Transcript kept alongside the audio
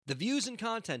The views and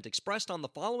content expressed on the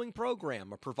following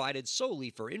program are provided solely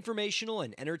for informational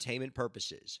and entertainment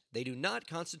purposes. They do not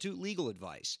constitute legal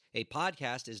advice. A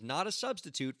podcast is not a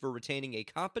substitute for retaining a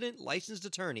competent, licensed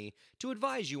attorney to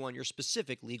advise you on your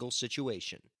specific legal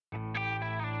situation.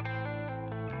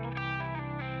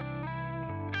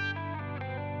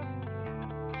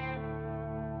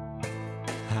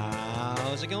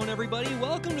 How's it going, everybody?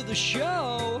 Welcome to the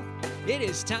show. It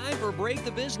is time for Break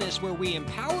the Business, where we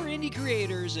empower indie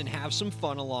creators and have some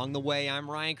fun along the way. I'm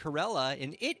Ryan Corella,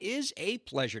 and it is a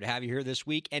pleasure to have you here this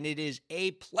week, and it is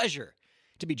a pleasure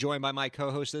to be joined by my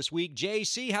co-host this week,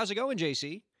 JC. How's it going,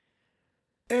 JC?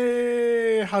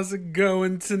 Hey, how's it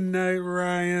going tonight,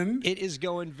 Ryan? It is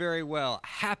going very well.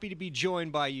 Happy to be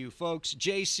joined by you, folks.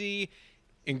 JC,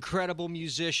 incredible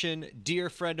musician,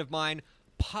 dear friend of mine,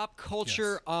 pop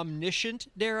culture omniscient,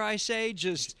 dare I say,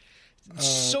 just...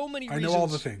 so many reasons. I know all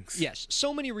the things. Yes,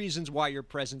 so many reasons why your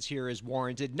presence here is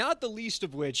warranted, not the least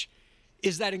of which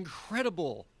is that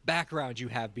incredible background you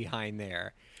have behind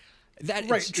there.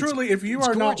 Truly, if you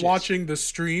are not watching the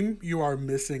stream, you are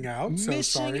missing out. So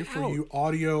sorry for you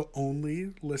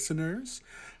audio-only listeners.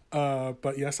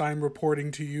 But yes, I'm reporting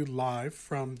to you live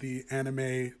from the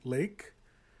anime lake.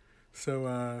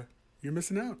 So you're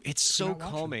missing out. It's so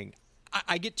calming.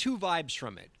 I get two vibes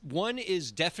from it. One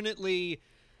is definitely...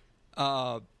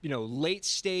 late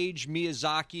stage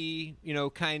Miyazaki,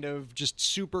 kind of just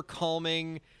super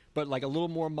calming, but like a little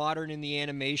more modern in the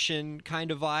animation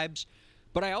kind of vibes.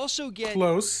 But I also get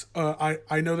close.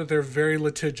 I know that they're very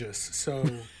litigious, so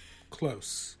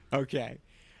close. Okay.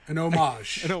 An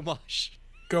homage. An homage.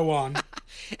 Go on.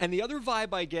 And the other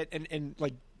vibe I get, and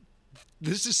like,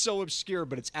 this is so obscure,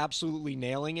 but it's absolutely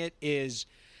nailing it, is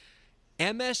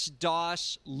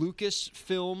MS-DOS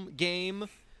Lucasfilm game.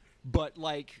 But,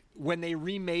 like, when they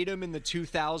remade them in the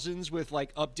 2000s with,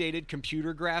 like, updated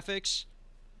computer graphics,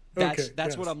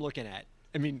 that's what I'm looking at.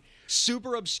 I mean,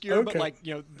 super obscure, but, like,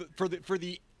 for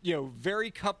the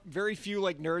very few,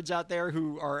 like, nerds out there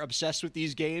who are obsessed with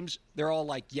these games, they're all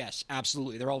like, yes,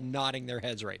 absolutely. They're all nodding their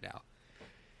heads right now.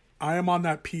 I am on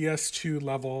that PS2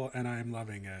 level, and I am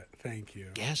loving it. Thank you.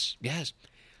 Yes.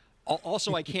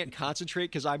 Also, I can't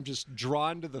concentrate because I'm just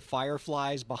drawn to the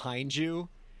fireflies behind you.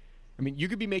 I mean, you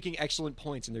could be making excellent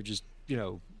points, and they're just,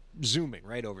 zooming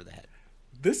right over the head.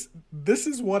 This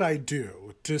is what I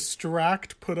do.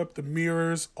 Distract, put up the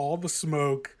mirrors, all the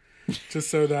smoke,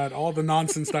 just so that all the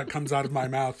nonsense that comes out of my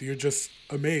mouth, you're just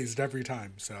amazed every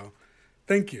time. So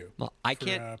thank you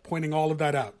for pointing all of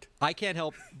that out. I can't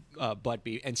help but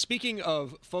be. And speaking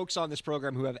of folks on this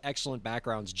program who have excellent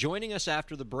backgrounds, joining us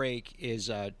after the break is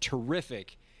a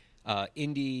terrific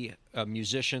indie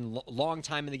musician, long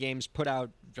time in the games, put out,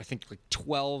 I think, like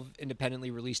 12 independently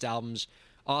released albums.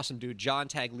 Awesome dude. John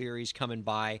Taglieri's coming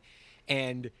by.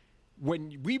 And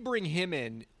when we bring him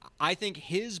in, I think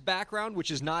his background, which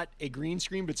is not a green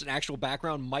screen, but it's an actual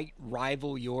background, might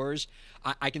rival yours.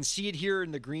 I can see it here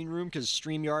in the green room because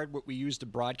StreamYard, what we use to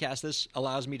broadcast this,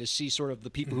 allows me to see sort of the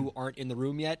people who aren't in the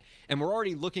room yet. And we're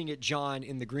already looking at John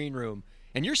in the green room.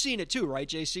 And you're seeing it too, right,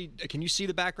 JC? Can you see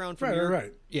the background from here?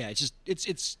 Right. Yeah,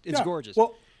 it's gorgeous.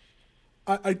 Well,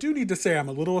 I do need to say I'm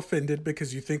a little offended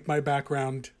because you think my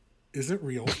background isn't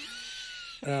real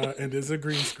and is a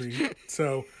green screen.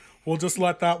 So we'll just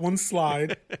let that one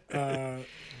slide.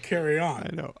 Carry on.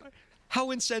 I know.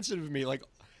 How insensitive of me. Like,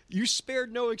 you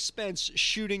spared no expense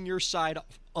shooting your side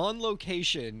on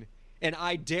location, and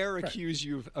I dare accuse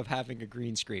you of having a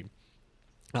green screen.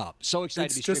 Oh, so excited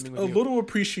to be streaming with you. Just a little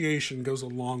appreciation goes a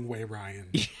long way, Ryan.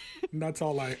 And that's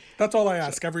all I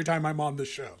ask every time I'm on the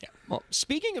show. Yeah. Well,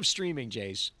 speaking of streaming,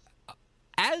 Jace,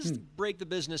 as Break the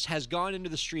Business has gone into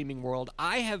the streaming world,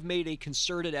 I have made a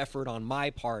concerted effort on my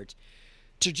part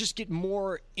to just get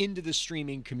more into the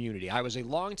streaming community. I was a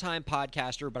longtime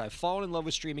podcaster, but I've fallen in love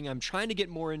with streaming. I'm trying to get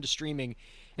more into streaming.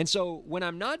 And so when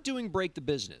I'm not doing Break the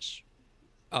Business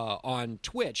on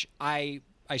Twitch, I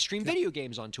stream video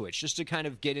games on Twitch just to kind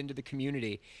of get into the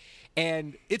community.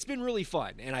 And it's been really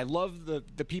fun. And I love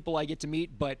the people I get to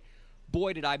meet, but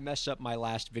boy, did I mess up my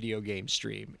last video game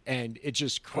stream. And it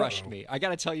just crushed me. I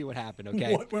got to tell you what happened,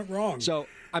 okay? What went wrong? So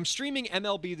I'm streaming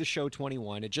MLB The Show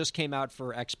 21. It just came out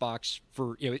for Xbox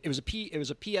for, it was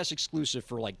a PS exclusive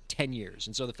for like 10 years.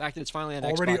 And so the fact that it's finally on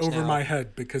Xbox already over now, my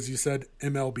head because you said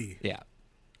MLB. Yeah.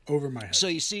 Over my head. So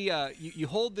you see, you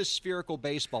hold this spherical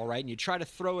baseball, right? And you try to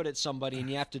throw it at somebody, and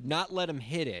you have to not let them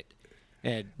hit it.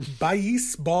 And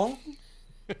Base ball?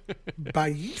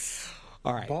 Base?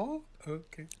 All right. Ball?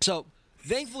 Okay. So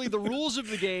Thankfully, the rules of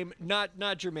the game, not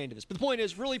germane to this. But the point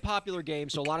is, really popular game,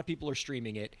 so a lot of people are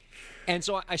streaming it. And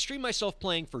so I stream myself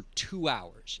playing for 2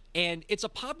 hours. And it's a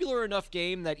popular enough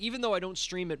game that even though I don't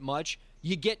stream it much,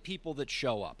 you get people that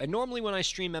show up. And normally when I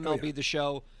stream MLB The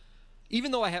Show,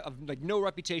 even though I have like no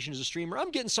reputation as a streamer,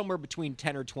 I'm getting somewhere between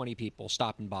 10 or 20 people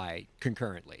stopping by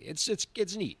concurrently.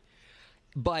 It's neat.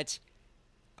 But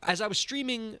as I was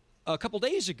streaming a couple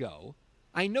days ago,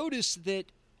 I noticed that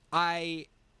I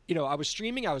was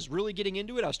streaming, I was really getting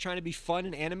into it, I was trying to be fun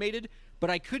and animated, but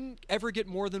I couldn't ever get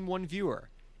more than one viewer.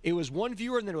 It was one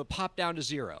viewer and then it would pop down to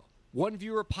 0. One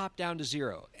viewer popped down to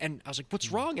 0. And I was like, what's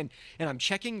wrong? And I'm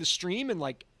checking the stream and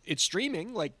like it's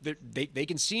streaming, like they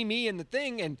can see me in the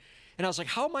thing, and I was like,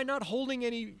 how am I not holding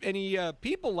any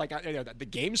people? Like, the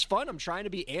game's fun. I'm trying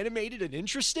to be animated and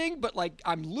interesting, but like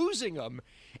I'm losing them.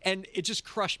 And it just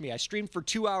crushed me. I streamed for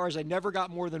 2 hours. I never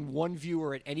got more than one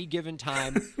viewer at any given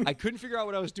time. I couldn't figure out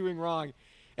what I was doing wrong,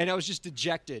 and I was just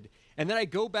dejected. And then I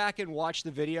go back and watch the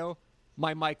video.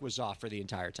 My mic was off for the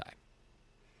entire time.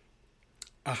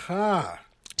 Aha.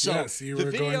 So yes, you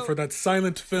were going for that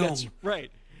silent film. That's right.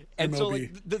 And MLB. so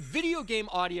like, the video game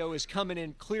audio is coming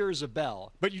in clear as a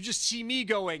bell, but you just see me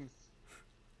going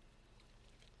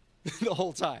the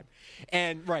whole time.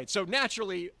 And right, so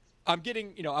naturally I'm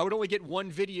getting, I would only get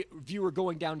one viewer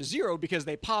going down to 0 because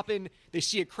they pop in, they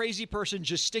see a crazy person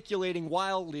gesticulating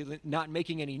wildly, not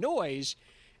making any noise,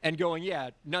 and going,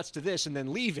 yeah, nuts to this, and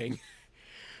then leaving.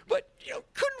 But,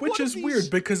 Which is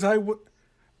weird because I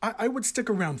would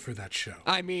stick around for that show.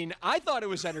 I mean, I thought it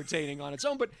was entertaining on its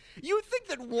own, but you would think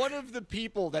that one of the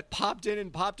people that popped in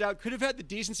and popped out could have had the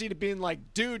decency to being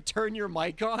like, dude, turn your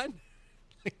mic on.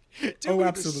 Dude,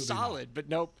 absolutely solid, but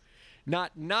nope.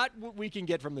 Not what we can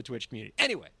get from the Twitch community.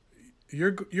 Anyway.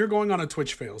 You're going on a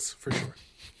Twitch fails, for sure.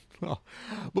 Well,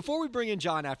 before we bring in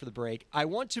John after the break, I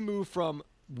want to move from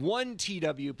one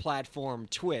TW platform,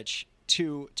 Twitch,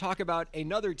 to talk about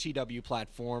another TW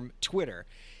platform, Twitter.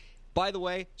 By the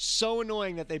way, so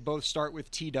annoying that they both start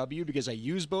with TW because I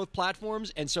use both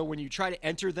platforms, and so when you try to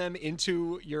enter them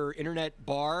into your internet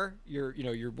bar, your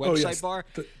website bar,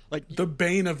 the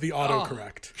bane of the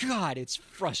autocorrect. Oh, God, it's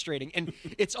frustrating, and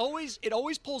it always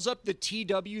pulls up the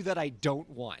TW that I don't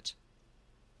want.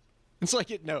 It's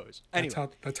like it knows. Anyway,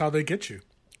 that's how they get you.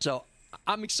 So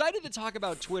I'm excited to talk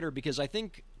about Twitter because I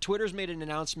think Twitter's made an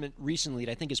announcement recently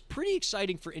that I think is pretty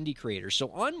exciting for indie creators. So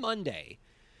on Monday,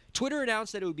 Twitter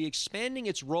announced that it would be expanding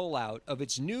its rollout of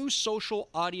its new social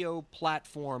audio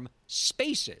platform,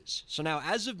 Spaces. So now,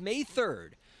 as of May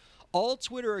 3rd, all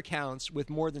Twitter accounts with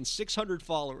more than 600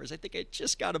 followers, I think I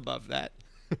just got above that.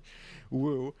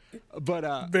 Woo.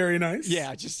 But very nice.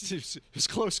 Yeah, it was a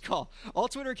close call. All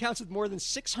Twitter accounts with more than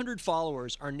 600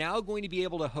 followers are now going to be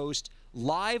able to host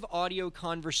live audio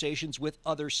conversations with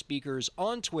other speakers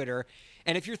on Twitter.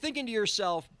 And if you're thinking to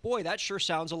yourself, boy, that sure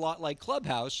sounds a lot like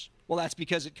Clubhouse, well, that's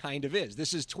because it kind of is.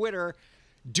 This is Twitter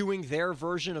doing their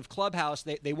version of Clubhouse.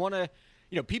 They want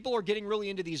to, people are getting really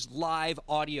into these live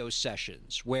audio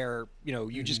sessions where,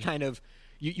 you just kind of,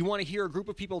 you want to hear a group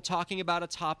of people talking about a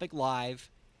topic live,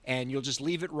 and you'll just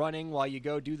leave it running while you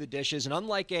go do the dishes. And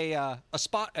unlike a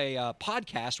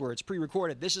podcast where it's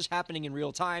pre-recorded, this is happening in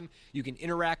real time. You can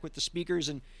interact with the speakers,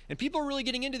 and people are really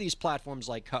getting into these platforms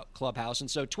like Clubhouse. And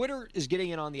so Twitter is getting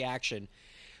in on the action.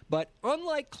 But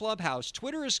unlike Clubhouse,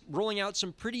 Twitter is rolling out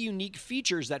some pretty unique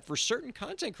features that for certain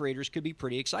content creators could be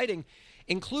pretty exciting,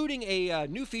 including a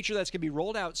new feature that's going to be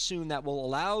rolled out soon that will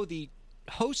allow the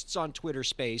hosts on Twitter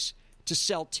Space to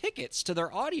sell tickets to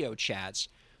their audio chats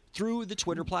through the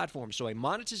Twitter platform. So a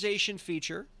monetization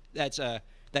feature that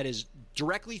is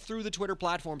directly through the Twitter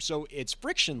platform, so it's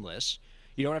frictionless.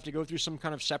 You don't have to go through some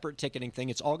kind of separate ticketing thing.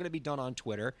 It's all going to be done on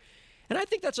Twitter. And I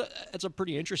think that's a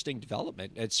pretty interesting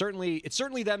development. It's certainly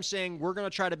them saying we're going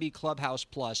to try to be Clubhouse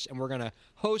Plus, and we're going to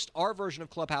host our version of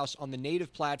Clubhouse on the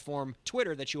native platform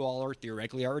Twitter that you all are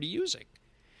theoretically already using.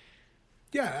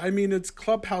 Yeah, I mean, it's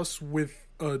Clubhouse with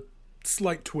a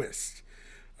slight twist.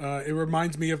 It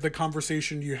reminds me of the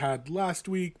conversation you had last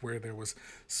week where there was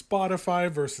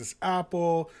Spotify versus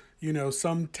Apple.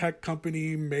 Some tech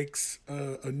company makes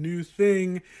a new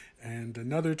thing and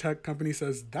another tech company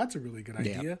says, that's a really good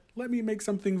idea. Yeah. Let me make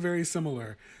something very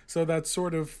similar. So that's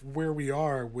sort of where we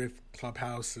are with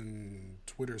Clubhouse and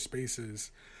Twitter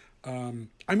Spaces.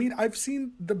 I mean, I've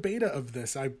seen the beta of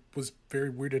this. I was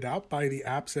very weirded out by the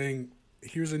app saying,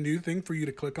 here's a new thing for you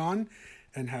to click on,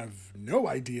 and have no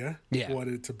idea what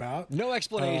it's about. No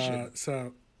explanation.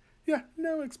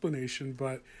 No explanation.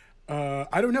 But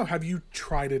I don't know. Have you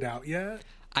tried it out yet?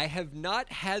 I have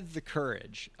not had the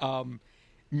courage.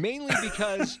 Mainly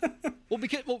because,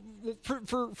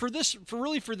 for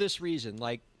this reason.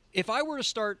 Like, if I were to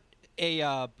start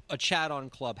a chat on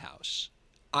Clubhouse,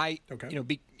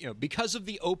 because of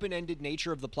the open-ended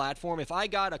nature of the platform, if I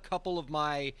got a couple of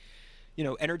my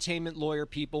entertainment lawyer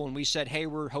people and we said, hey,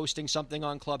 we're hosting something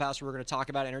on Clubhouse, we're going to talk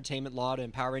about entertainment law to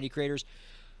empower indie creators,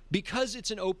 because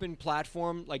it's an open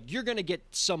platform, like, you're going to get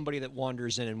somebody that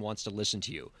wanders in and wants to listen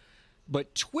to you.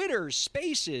 But Twitter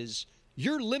Spaces,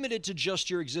 you're limited to just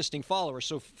your existing followers.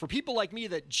 So for people like me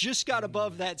that just got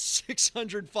above that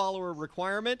 600 follower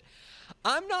requirement,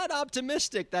 I'm not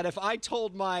optimistic that if I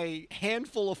told my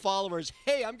handful of followers,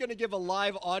 hey, I'm going to give a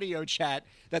live audio chat,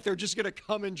 that they're just going to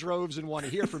come in droves and want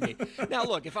to hear from me. Now,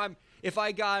 look, if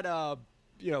I got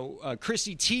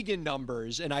Chrissy Teigen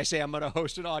numbers and I say I'm going to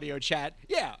host an audio chat,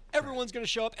 yeah, everyone's going to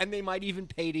show up and they might even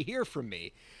pay to hear from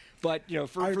me. But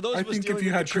for those of us dealing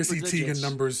with the triple digits,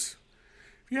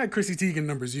 if you had Chrissy Teigen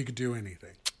numbers, you could do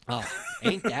anything. Oh,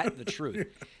 ain't that the truth?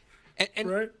 And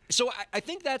right? So I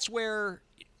think that's where,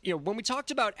 when we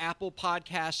talked about Apple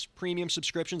Podcasts premium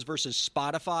subscriptions versus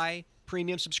Spotify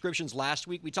premium subscriptions last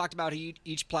week, we talked about how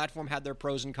each platform had their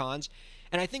pros and cons.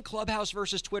 And I think Clubhouse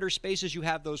versus Twitter Spaces, you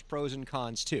have those pros and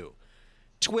cons too.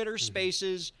 Twitter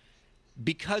Spaces,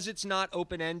 because it's not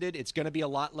open-ended, it's going to be a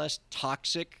lot less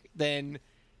toxic than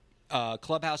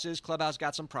Clubhouse is. Clubhouse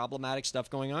got some problematic stuff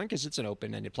going on because it's an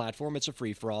open-ended platform. It's a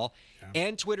free-for-all. Yeah.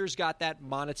 And Twitter's got that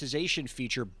monetization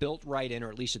feature built right in, or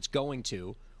at least it's going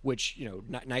to, which,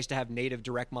 nice to have native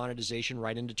direct monetization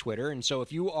right into Twitter. And so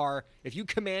if you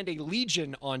command a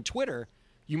legion on Twitter,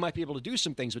 you might be able to do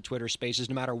some things with Twitter Spaces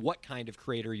no matter what kind of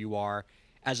creator you are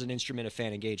as an instrument of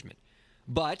fan engagement.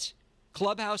 But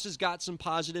Clubhouse has got some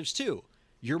positives too.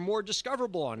 You're more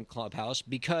discoverable on Clubhouse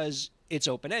because it's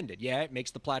open-ended. Yeah, it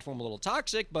makes the platform a little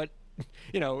toxic, but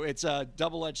it's a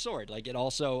double-edged sword. Like, it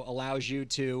also allows you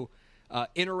to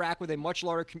interact with a much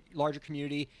larger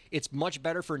community. It's much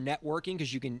better for networking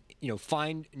because you can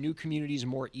find new communities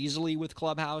more easily with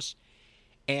Clubhouse.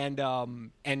 And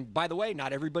by the way,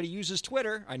 not everybody uses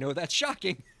Twitter. I know that's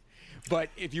shocking. But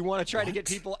if you want to try to get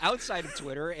people outside of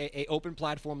Twitter, a open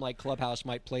platform like Clubhouse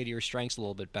might play to your strengths a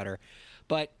little bit better.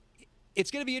 But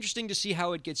it's going to be interesting to see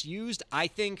how it gets used. I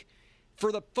think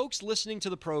for the folks listening to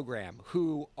the program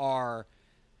who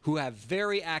have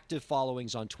very active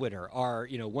followings on Twitter, are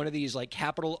one of these like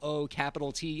capital O,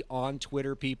 capital T on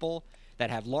Twitter people that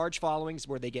have large followings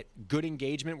where they get good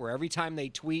engagement, where every time they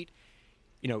tweet,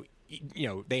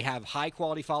 they have high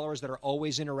quality followers that are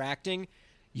always interacting.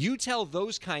 You tell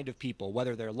those kind of people,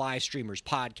 whether they're live streamers,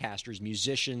 podcasters,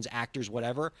 musicians, actors,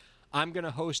 whatever, I'm going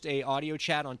to host a audio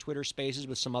chat on Twitter Spaces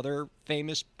with some other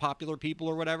famous, popular people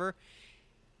or whatever.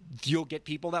 You'll get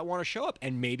people that want to show up,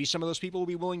 and maybe some of those people will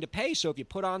be willing to pay. So if you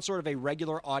put on sort of a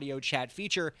regular audio chat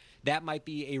feature, that might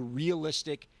be a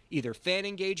realistic either fan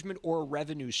engagement or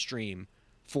revenue stream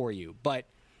for you. But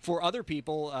for other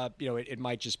people, it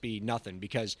might just be nothing,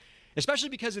 especially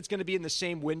because it's going to be in the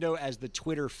same window as the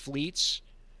Twitter fleets.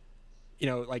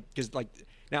 Now.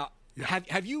 Yeah.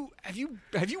 Have you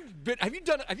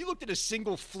looked at a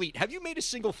single fleet? Have you made a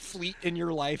single fleet in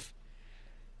your life?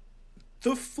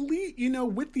 The fleet,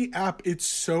 with the app, it's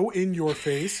so in your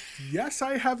face. Yes,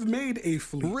 I have made a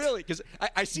fleet. Really? Because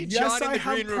I see John in the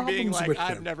green room being like,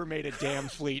 I've never made a damn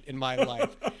fleet in my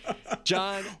life.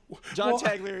 John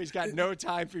Taglieri's got no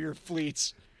time for your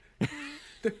fleets.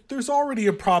 There's already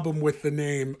a problem with the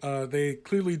name. They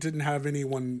clearly didn't have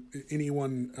anyone in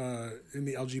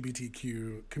the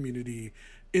LGBTQ community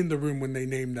in the room when they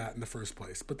named that in the first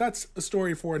place. But that's a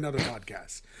story for another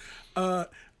podcast.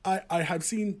 I have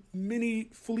seen many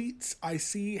fleets. I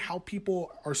see how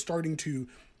people are starting to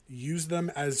use them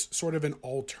as sort of an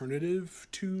alternative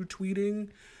to tweeting.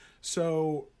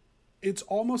 So it's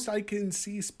almost, I can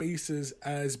see Spaces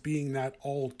as being that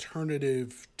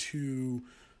alternative to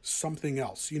something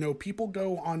else. People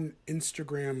go on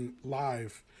Instagram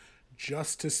Live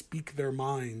just to speak their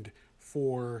mind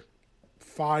for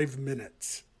 5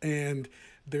 minutes. And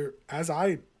as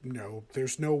I know,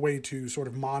 there's no way to sort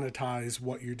of monetize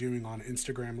what you're doing on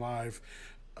Instagram Live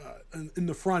in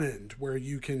the front end where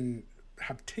you can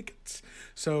have tickets.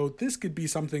 So this could be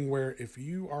something where if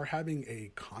you are having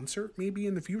a concert maybe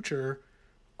in the future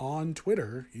on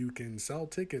Twitter, you can sell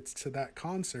tickets to that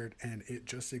concert and it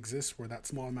just exists for that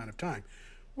small amount of time,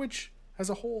 which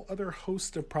has a whole other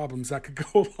host of problems that could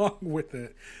go along with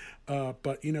it.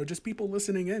 But, just people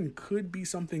listening in could be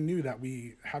something new that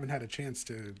we haven't had a chance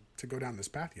to go down this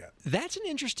path yet. That's an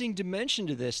interesting dimension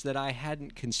to this that I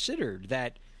hadn't considered,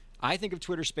 that I think of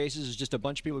Twitter Spaces as just a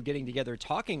bunch of people getting together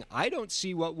talking. I don't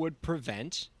see what would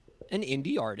prevent an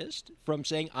indie artist from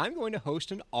saying, I'm going to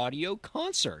host an audio-only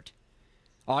concert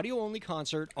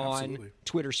on Absolutely.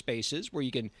 Twitter Spaces, where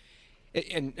you can,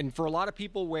 and for a lot of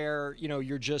people where,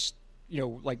 you're just,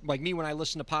 like me, when I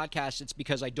listen to podcasts, it's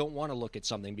because I don't want to look at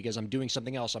something because I'm doing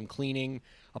something else. I'm cleaning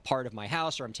a part of my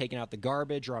house, or I'm taking out the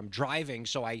garbage, or I'm driving,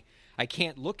 so I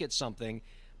can't look at something.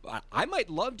 I might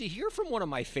love to hear from one of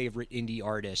my favorite indie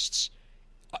artists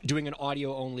doing an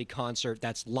audio-only concert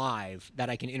that's live, that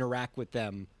I can interact with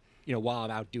them, while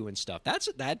I'm out doing stuff. That's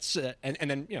and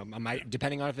then, I might,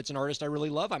 depending on if it's an artist I really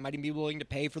love, I might even be willing to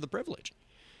pay for the privilege.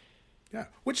 Yeah,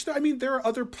 which, I mean, there are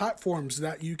other platforms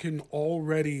that you can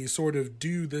already sort of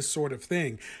do this sort of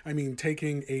thing. I mean,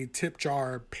 taking a tip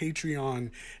jar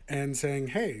Patreon and saying,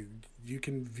 hey, you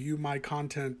can view my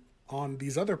content on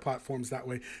these other platforms that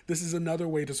way. This is another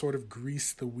way to sort of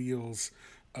grease the wheels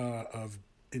of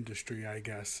industry, I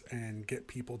guess, and get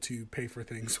people to pay for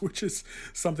things, which is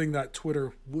something that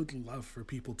Twitter would love for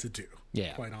people to do,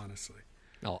 quite honestly.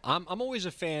 No, I'm always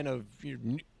a fan of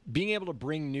being able to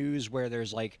bring news where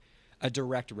there's like a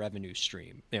direct revenue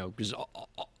stream, because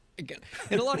again,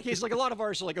 in a lot of cases, like a lot of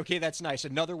artists are like, okay, that's nice.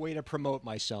 Another way to promote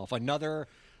myself, another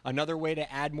way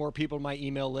to add more people to my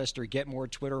email list, or get more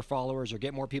Twitter followers, or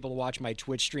get more people to watch my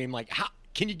Twitch stream. Like, how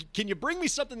can you bring me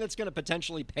something that's going to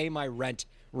potentially pay my rent,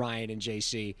 Ryan and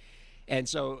JC? And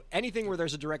so anything where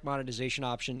there's a direct monetization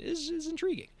option is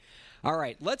intriguing. All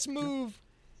right, let's move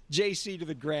JC to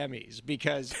the Grammys,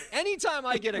 because anytime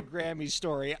I get a Grammy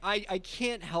story, I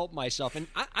can't help myself. And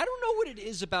I don't know what it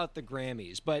is about the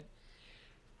Grammys, but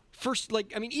first,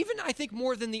 even I think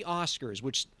more than the Oscars,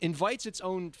 which invites its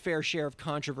own fair share of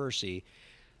controversy,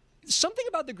 something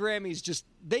about the Grammys,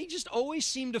 they always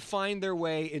seem to find their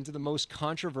way into the most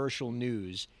controversial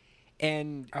news.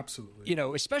 And absolutely,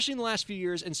 especially in the last few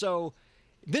years. And so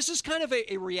this is kind of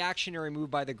a reactionary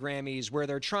move by the Grammys, where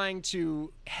they're trying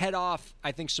to head off,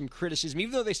 I think, some criticism.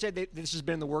 Even though they said this has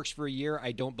been in the works for a year,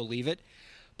 I don't believe it.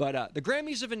 But the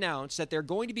Grammys have announced that they're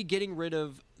going to be getting rid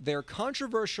of their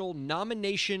controversial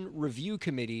nomination review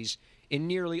committees in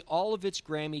nearly all of its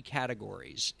Grammy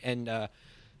categories. And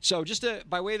so just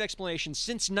by way of explanation,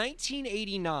 since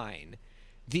 1989,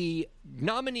 the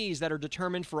nominees that are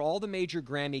determined for all the major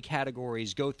Grammy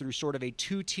categories go through sort of a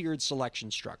two-tiered selection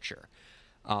structure.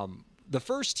 The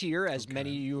first tier, as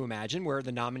many of you imagine, where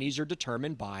the nominees are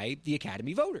determined by the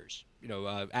Academy voters.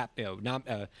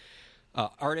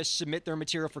 Artists submit their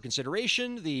material for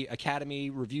consideration. The Academy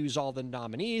reviews all the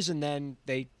nominees, and then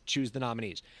they choose the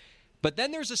nominees. But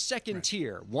then there's a second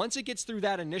tier. Once it gets through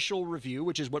that initial review,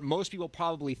 which is what most people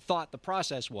probably thought the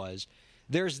process was,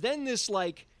 there's then this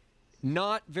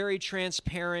not very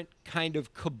transparent kind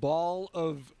of cabal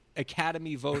of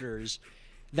Academy voters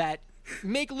that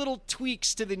make little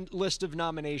tweaks to the list of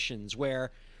nominations, where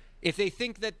if they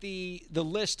think that the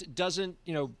list doesn't,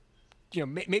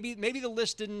 maybe the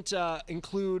list didn't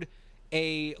include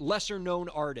a lesser known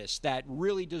artist that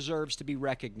really deserves to be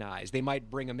recognized, they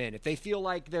might bring them in. If they feel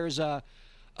like there's a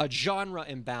genre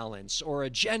imbalance or a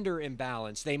gender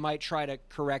imbalance, they might try to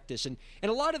correct this. And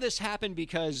a lot of this happened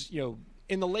because,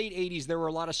 in the late 80s, there were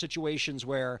a lot of situations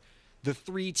where the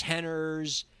Three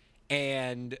Tenors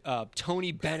and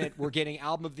Tony Bennett were getting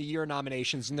Album of the Year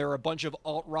nominations, and there were a bunch of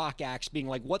alt-rock acts being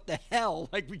like, what the hell?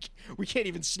 We can't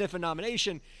even sniff a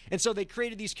nomination. And so they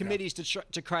created these committees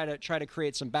to try to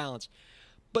create some balance.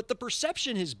 But the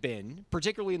perception has been,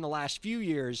 particularly in the last few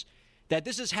years, that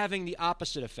this is having the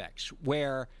opposite effects,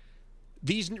 where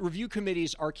these review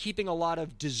committees are keeping a lot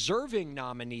of deserving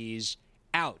nominees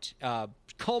out,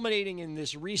 culminating in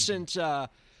this recent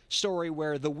story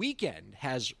where The Weeknd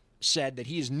has said that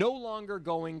he is no longer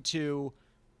going to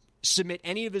submit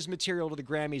any of his material to the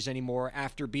Grammys anymore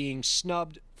after being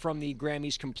snubbed from the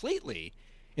Grammys completely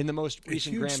in the most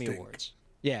recent Grammy Awards.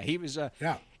 Yeah, he was. And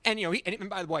and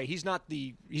by the way, he's not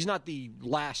the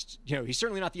last. He's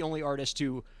certainly not the only artist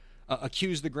to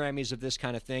accuse the Grammys of this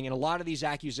kind of thing. And a lot of these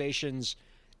accusations,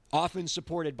 often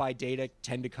supported by data,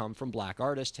 tend to come from black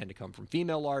artists, tend to come from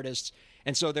female artists,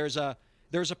 and so there's a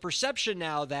perception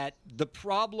now that the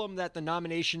problem that the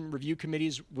nomination review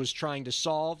committees was trying to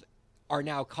solve are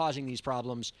now causing these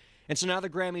problems. And so now the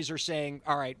Grammys are saying,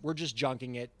 all right, we're just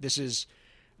junking it.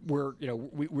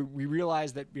 We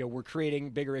realize that, we're creating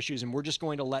bigger issues, and we're just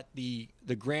going to let the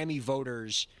Grammy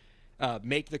voters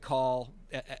make the call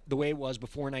the way it was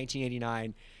before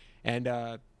 1989.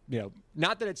 And,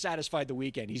 not that it satisfied The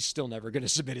Weeknd. He's still never going to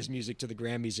submit his music to the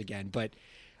Grammys again, but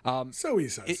so he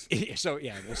says.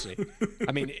 We'll see.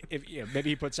 I mean, if maybe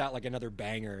he puts out another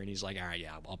banger and he's like, all right,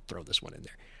 yeah, I'll throw this one in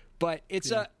there. But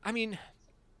it's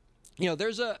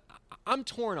I'm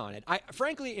torn on it.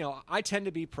 Frankly, I tend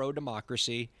to be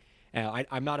pro-democracy.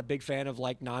 I'm not a big fan of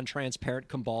non-transparent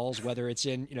cabals, whether it's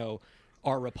in,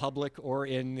 our republic or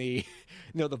in the,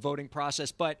 the voting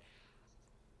process. But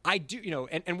I do,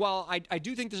 and while I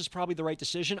do think this is probably the right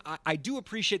decision, I do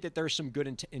appreciate that there's some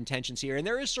good intentions here. And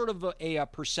there is sort of a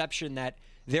perception that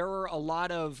there are a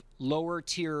lot of lower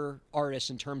tier artists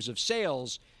in terms of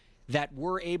sales that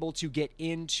were able to get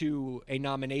into a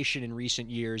nomination in recent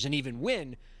years and even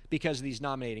win because of these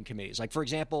nominating committees. Like, for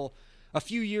example, a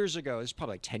few years ago, this is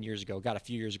probably like 10 years ago,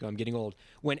 I'm getting old,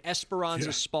 when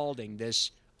Esperanza Spalding,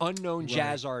 this unknown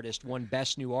jazz artist, won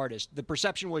Best New Artist, the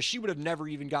perception was she would have never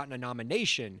even gotten a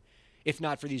nomination if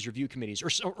not for these review committees.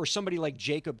 Or somebody like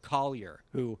Jacob Collier,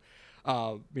 who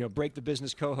Break the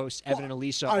Business co-hosts Evan and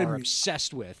Elisa are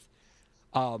obsessed with.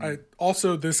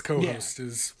 Also, this co-host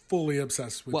is fully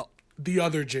obsessed with the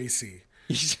other JC.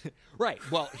 Right.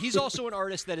 Well, he's also an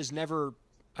artist that has never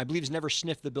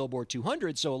sniffed the Billboard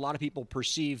 200, so a lot of people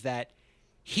perceive that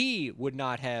he would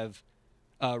not have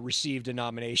received a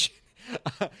nomination.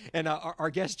 And our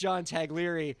guest John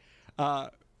Taglieri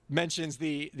mentions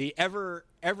the ever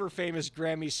famous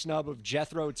Grammy snub of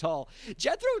Jethro Tull.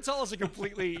 Jethro Tull is a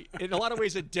completely, in a lot of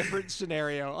ways, a different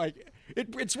scenario. Like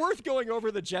it's worth going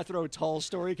over the Jethro Tull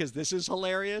story because this is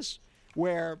hilarious.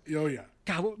 Where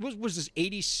God, what was this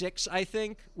 86? I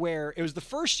think where it was the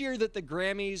first year that the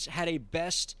Grammys had a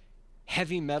best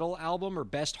heavy metal album or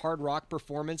best hard rock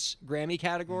performance Grammy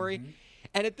category,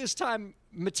 and at this time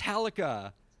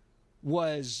Metallica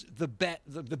was the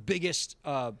biggest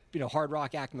hard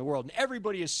rock act in the world, and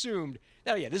everybody assumed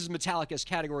this is Metallica's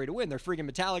category to win. They're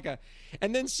freaking Metallica,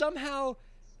 and then somehow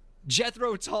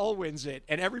Jethro Tull wins it,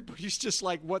 and everybody's just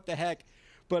like, what the heck?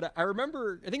 But I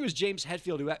remember, I think it was James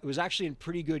Hetfield who was actually in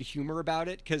pretty good humor about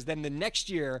it, because then the next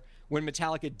year when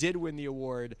Metallica did win the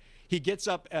award, he gets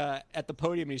up at the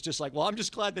podium and he's just like, well, I'm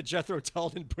just glad that Jethro Tull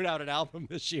didn't put out an album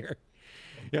this year.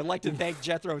 I'd like to thank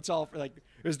Jethro Tull for it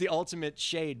was the ultimate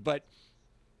shade. But,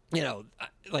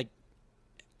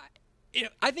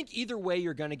 I think either way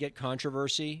you're going to get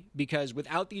controversy, because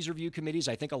without these review committees,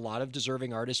 I think a lot of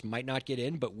deserving artists might not get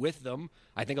in. But with them,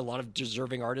 I think a lot of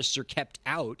deserving artists are kept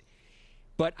out.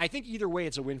 But I think either way,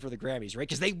 it's a win for the Grammys, right?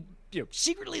 Because they,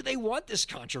 secretly they want this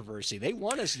controversy. They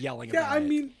want us yelling about it. Yeah, I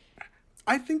mean,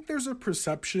 I think there's a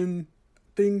perception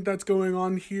thing that's going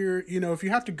on here. If you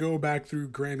have to go back through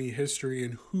Grammy history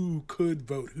and who could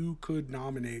vote, who could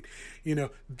nominate,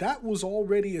 that was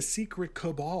already a secret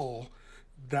cabal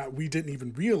that we didn't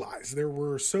even realize. There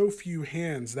were so few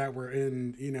hands that were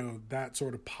in, that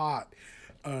sort of pot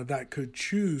that could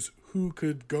choose who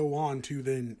could go on to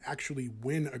then actually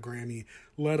win a Grammy,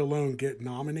 let alone get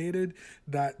nominated,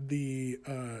 that the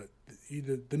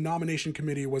nomination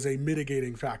committee was a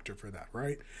mitigating factor for that,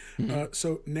 right?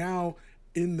 So now,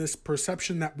 in this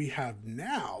perception that we have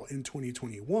now in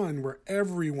 2021, where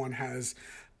everyone has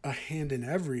a hand in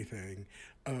everything,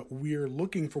 we're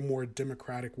looking for more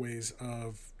democratic ways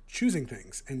of choosing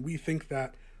things. And we think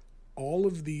that all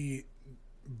of the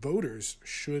voters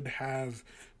should have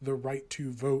the right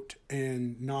to vote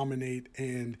and nominate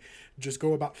and just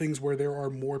go about things where there are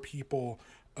more people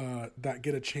that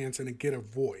get a chance and get a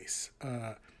voice.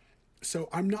 So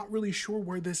I'm not really sure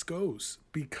where this goes,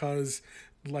 because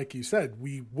like you said,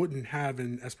 we wouldn't have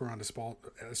an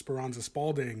Esperanza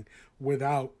Spalding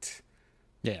without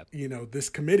this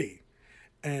committee.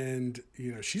 And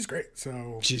she's great.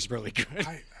 So she's really good.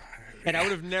 And I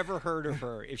would have never heard of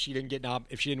her if she didn't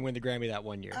win the Grammy that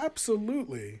one year.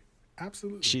 Absolutely.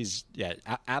 She's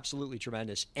absolutely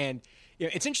tremendous. And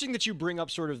it's interesting that you bring up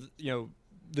sort of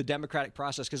the democratic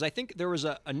process, because I think there was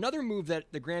another move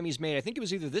that the Grammys made. I think it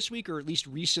was either this week or at least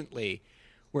recently,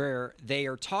 where they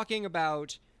are talking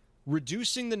about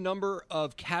reducing the number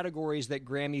of categories that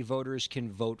Grammy voters can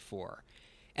vote for.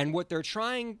 And what they're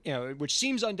trying, which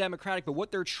seems undemocratic, but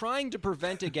what they're trying to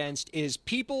prevent against is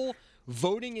people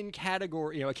voting in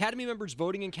Academy members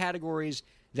voting in categories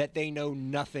that they know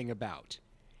nothing about.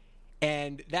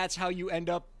 And that's how you end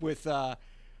up with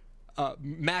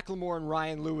Macklemore and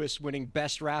Ryan Lewis winning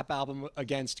Best Rap Album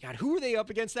against, God, who were they up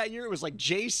against that year? It was like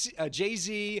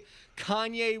Jay-Z,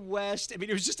 Kanye West. I mean,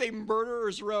 it was just a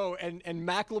murderer's row, and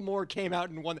Macklemore came out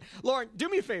and won. Lauren, do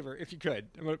me a favor, if you could.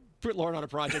 I'm going to put Lauren on a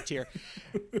project here.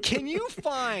 Can you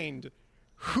find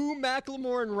who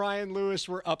Macklemore and Ryan Lewis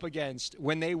were up against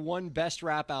when they won Best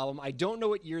Rap Album? I don't know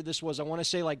what year this was. I want to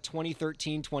say like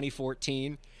 2013,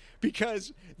 2014.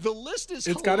 Because the list is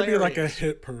It's got to be like a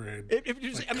hit parade.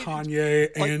 Kanye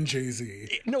and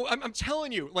Jay-Z. No, I'm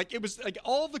telling you, like it was like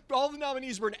all the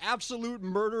nominees were an absolute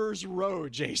murderer's row,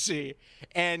 JC.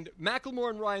 And Macklemore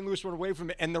and Ryan Lewis went away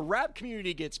from it, and the rap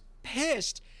community gets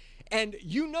pissed. And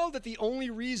you know that the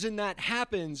only reason that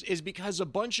happens is because a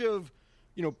bunch of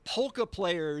polka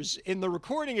players in the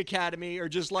Recording Academy are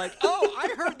just like, oh,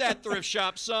 I heard that Thrift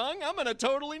Shop song. I'm going to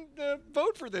totally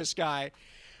vote for this guy.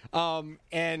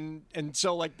 And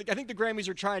so like I think the Grammys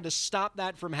are trying to stop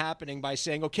that from happening by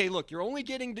saying, okay, look, you only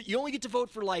get to vote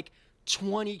for like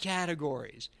 20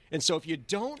 categories, and so if you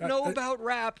don't know about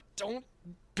rap, don't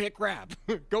pick rap.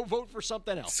 Go vote for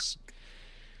something else.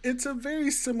 It's a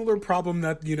very similar problem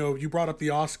that, you brought up the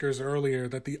Oscars earlier,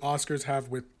 that the Oscars have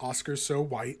with Oscars So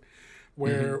White,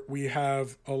 where we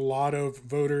have a lot of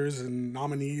voters and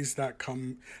nominees that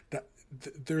come that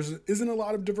there isn't a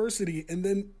lot of diversity. And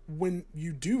then when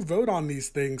you do vote on these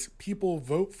things, people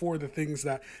vote for the things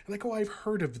that like, oh, I've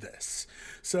heard of this.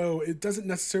 So it doesn't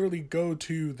necessarily go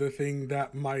to the thing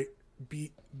that might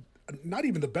be not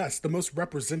even the best, the most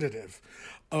representative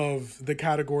of the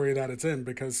category that it's in,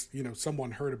 because,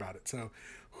 someone heard about it. So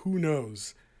who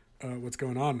knows what's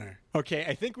going on there. Okay,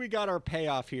 I think we got our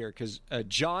payoff here, because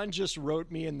John just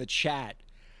wrote me in the chat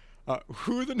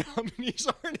who the nominees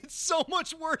are, and it's so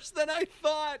much worse than I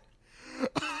thought.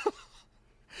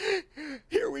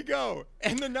 Here we go.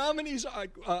 And the nominees are,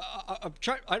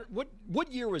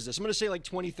 what year was this? I'm going to say like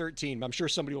 2013, but I'm sure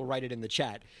somebody will write it in the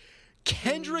chat.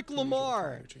 Kendrick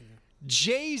Lamar,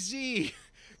 Jay-Z,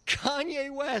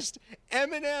 Kanye West,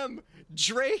 Eminem,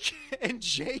 Drake, and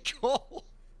J. Cole.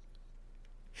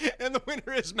 And the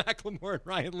winner is Macklemore and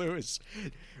Ryan Lewis,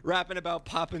 rapping about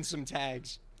popping some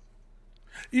tags.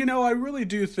 I really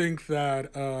do think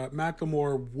that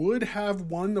Macklemore would have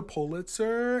won the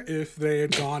Pulitzer if they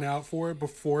had gone out for it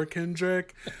before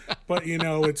Kendrick. But,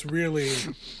 it's really...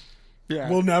 Yeah.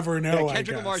 We'll never know, I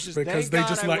guess, because they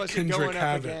just let Kendrick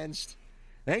have it.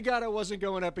 Thank God I wasn't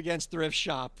going up against Thrift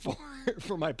Shop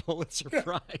for my Pulitzer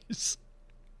Prize.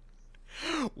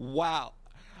 Wow.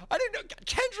 I didn't know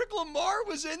Kendrick Lamar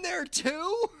was in there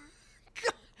too.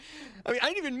 I mean, I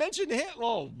didn't even mention him.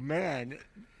 Oh man.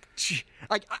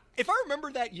 Like, if I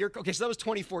remember that year, okay, so that was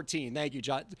 2014. Thank you,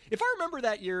 John. If I remember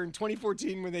that year in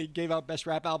 2014 when they gave out Best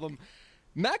Rap Album,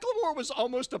 Macklemore was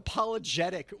almost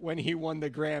apologetic when he won the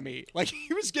Grammy. Like,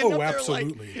 he was getting up there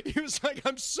absolutely. Like, he was like,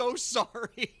 I'm so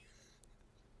sorry.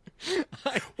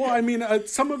 Well, I mean,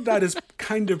 some of that is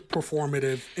kind of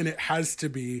performative, and it has to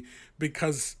be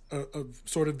because of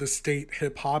sort of the state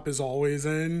hip hop is always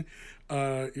in.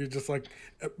 You're just like,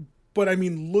 but I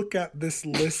mean, look at this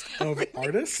list of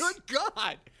artists. Good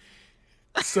God.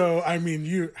 So, I mean,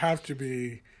 you have to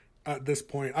be at this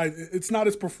point. It's not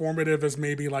as performative as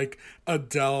maybe like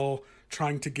Adele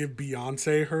trying to give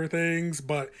Beyonce her things,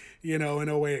 but, in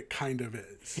a way it kind of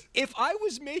is. If I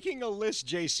was making a list,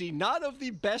 JC, not of the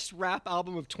best rap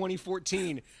album of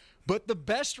 2014, but the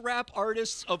best rap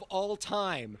artists of all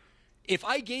time, if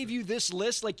I gave you this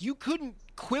list, like, you couldn't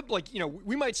quibble, like,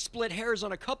 we might split hairs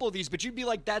on a couple of these, but you'd be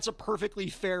like, that's a perfectly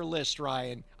fair list,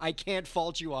 Ryan. I can't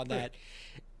fault you on that.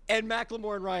 And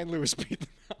Macklemore and Ryan Lewis beat them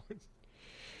out.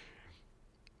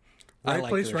 Right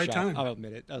place, right time. I'll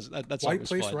admit it. That's right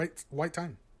place, fun. Right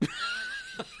time.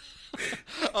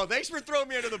 Oh, thanks for throwing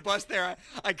me under the bus there.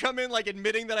 I come in like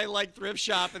admitting that I like Thrift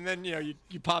Shop, and then you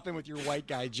pop in with your white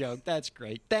guy joke. That's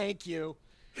great. Thank you.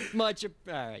 All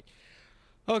right.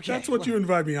 Okay. That's what you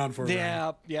invite me on for.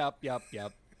 Yep.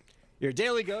 Your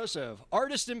daily dose of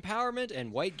artist empowerment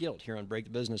and white guilt here on Break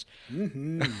the Business.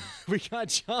 Mm-hmm. We got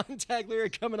John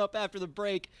Taglieri coming up after the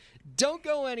break. Don't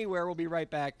go anywhere. We'll be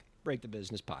right back. Break the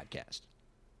Business podcast.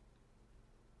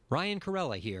 Ryan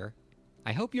Corella here.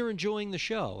 I hope you're enjoying the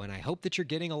show, and I hope that you're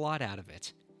getting a lot out of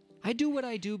it. I do what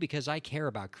I do because I care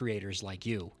about creators like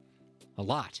you. A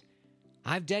lot.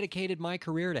 I've dedicated my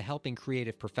career to helping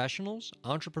creative professionals,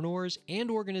 entrepreneurs, and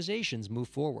organizations move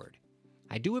forward.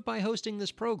 I do it by hosting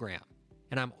this program,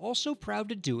 and I'm also proud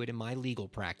to do it in my legal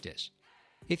practice.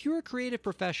 If you're a creative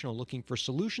professional looking for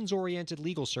solutions-oriented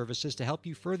legal services to help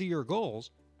you further your goals,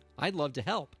 I'd love to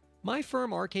help. My firm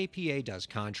RKPA does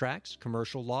contracts,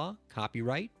 commercial law,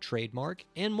 copyright, trademark,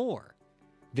 and more.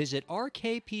 Visit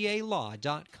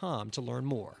rkpalaw.com to learn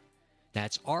more.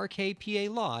 That's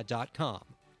rkpalaw.com.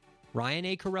 Ryan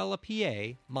A. Corella,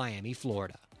 PA, Miami,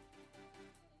 Florida.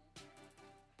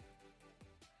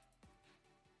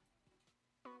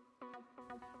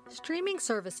 Streaming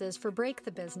services for Break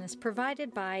the Business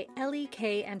provided by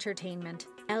LEK Entertainment.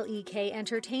 LEK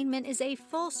Entertainment is a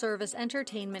full-service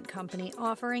entertainment company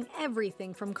offering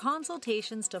everything from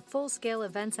consultations to full-scale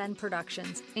events and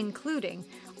productions, including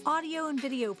audio and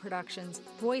video productions,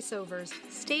 voiceovers,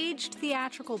 staged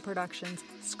theatrical productions,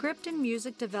 script and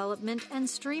music development, and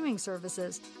streaming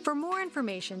services. For more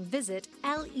information, visit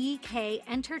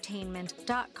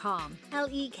lekentertainment.com.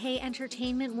 LEK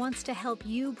Entertainment wants to help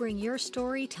you bring your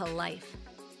story to life.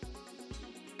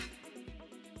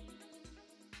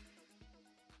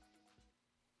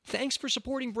 Thanks for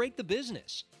supporting Break the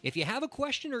Business. If you have a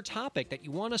question or topic that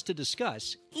you want us to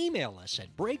discuss, email us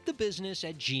at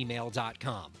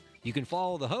breakthebusiness@gmail.com. You can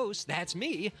follow the host, that's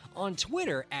me, on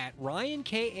Twitter at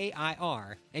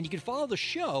RyanKair, and you can follow the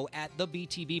show at the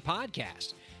BTB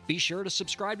Podcast. Be sure to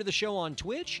subscribe to the show on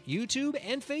Twitch, YouTube,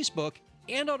 and Facebook,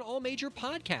 and on all major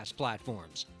podcast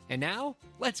platforms. And now,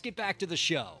 let's get back to the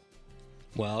show.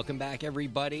 Welcome back,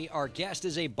 everybody. Our guest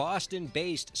is a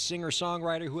Boston-based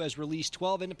singer-songwriter who has released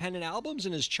 12 independent albums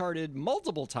and has charted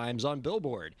multiple times on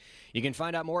Billboard. You can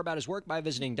find out more about his work by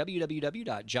visiting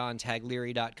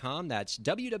www.johntaglieri.com. That's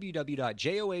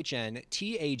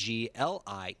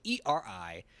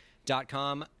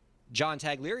www.johntaglieri.com. John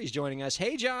Taglieri is joining us.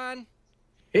 Hey, John.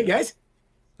 Hey, guys.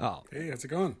 Oh. Hey, how's it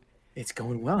going? It's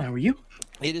going well. How are you?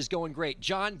 It is going great.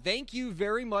 John, thank you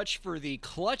very much for the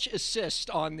clutch assist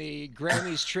on the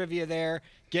Grammys trivia there,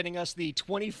 getting us the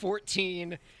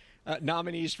 2014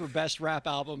 nominees for Best Rap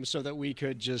Album so that we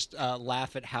could just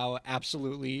laugh at how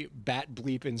absolutely bat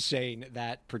bleep insane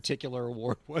that particular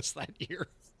award was that year.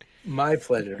 My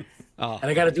pleasure. Oh.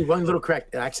 And I got to do one little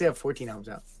correct. I actually have 14 albums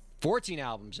out. 14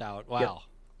 albums out. Wow. Yep.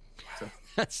 So.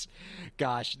 That's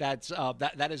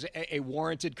that is a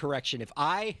warranted correction. If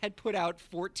I had put out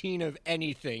 14 of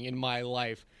anything in my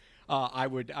life, I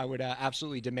would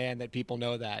absolutely demand that people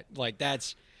know that. Like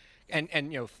that's, and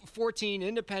 14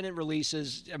 independent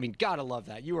releases. I mean, gotta love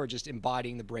that. You are just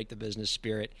embodying the Break the Business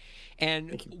spirit.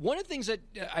 And one of the things that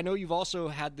I know you've also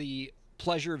had the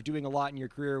pleasure of doing a lot in your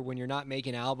career when you're not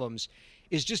making albums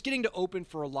is just getting to open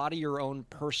for a lot of your own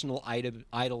personal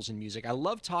idols in music. I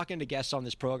love talking to guests on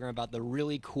this program about the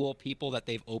really cool people that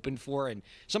they've opened for, and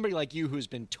somebody like you who's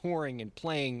been touring and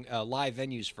playing live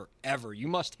venues forever. You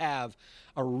must have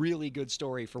a really good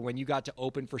story for when you got to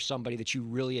open for somebody that you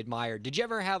really admired. Did you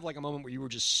ever have like a moment where you were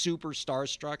just super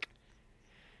starstruck?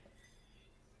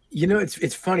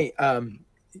 It's funny.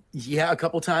 Yeah, a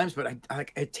couple times, but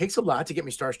it takes a lot to get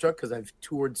me starstruck because I've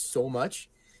toured so much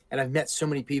and I've met so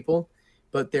many people.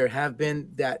 But there have been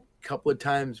that couple of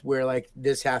times where like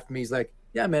this half of me is like,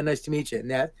 yeah, man, nice to meet you.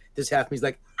 And this half of me is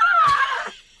like,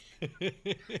 ah!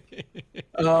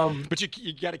 But you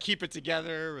got to keep it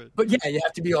together. But yeah, you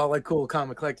have to be all like cool, calm,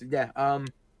 and collected. Yeah.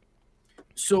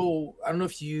 So I don't know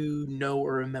if you know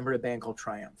or remember a band called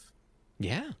Triumph.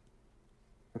 Yeah.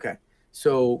 Okay.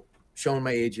 So showing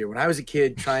my age here. When I was a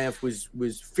kid, Triumph was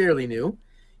fairly new.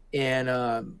 And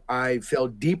I fell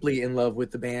deeply in love with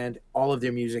the band, all of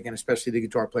their music, and especially the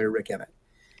guitar player, Rick Emmett.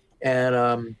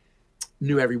 And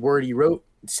knew every word he wrote,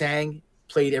 sang,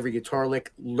 played every guitar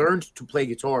lick, learned to play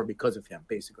guitar because of him,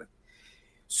 basically.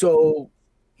 So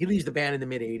he leaves the band in the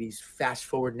mid-'80s. Fast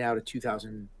forward now to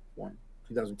 2001,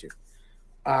 2002.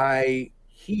 I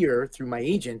hear through my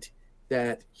agent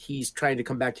that he's trying to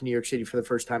come back to New York City for the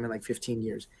first time in like 15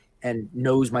 years and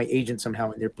knows my agent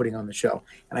somehow, and they're putting on the show.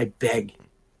 And I beg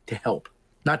to help,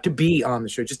 not to be on the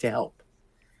show, just to help.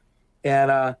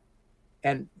 And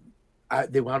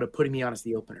they wound up putting me on as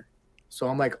the opener. So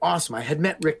I'm like, awesome. I had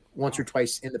met Rick once or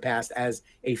twice in the past as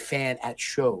a fan at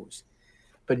shows,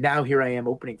 but now here I am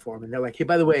opening for him. And they're like, hey,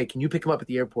 by the way, can you pick him up at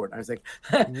the airport? And I was like,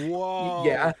 whoa.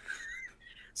 Yeah.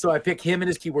 So I pick him and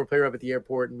his keyboard player up at the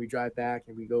airport, and we drive back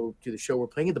and we go to the show. We're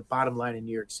playing at the Bottom Line in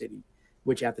New York City,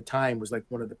 which at the time was like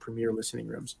one of the premier listening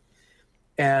rooms.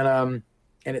 And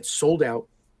it's sold out.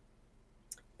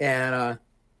 And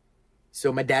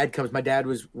so my dad comes. My dad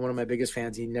was one of my biggest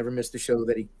fans. He never missed a show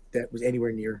that was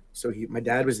anywhere near. So my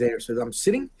dad was there. So I'm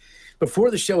sitting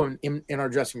before the show in our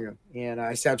dressing room, and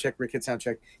I sound check. Rick had sound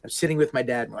check. I'm sitting with my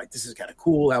dad, and we're like, this is kind of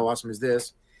cool. How awesome is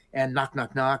this? And knock,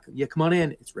 knock, knock. Yeah, come on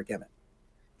in. It's Rick Emmett.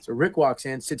 So Rick walks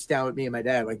in, sits down with me and my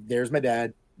dad. Like, there's my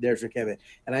dad. There's Rick Emmett.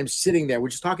 And I'm sitting there. We're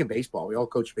just talking baseball. We all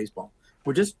coach baseball.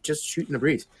 We're just shooting the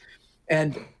breeze.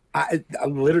 And I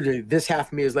literally, this half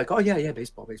of me is like, oh, yeah,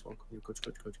 baseball,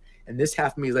 coach. And this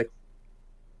half of me is like,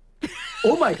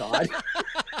 oh, my God.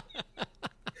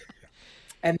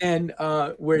 And then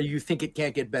where you think it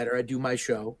can't get better, I do my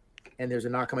show, and there's a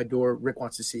knock on my door. Rick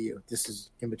wants to see you. This is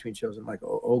in between shows. I'm like,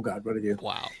 oh God, what do I do?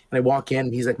 Wow. And I walk in,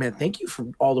 and he's like, man, thank you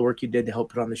for all the work you did to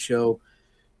help put on the show.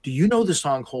 Do you know the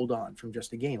song Hold On from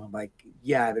Just a Game? I'm like,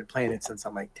 yeah, I've been playing it since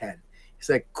I'm like 10. He's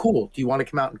like, cool. Do you want to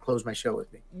come out and close my show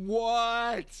with me?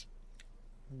 What?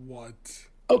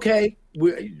 Okay.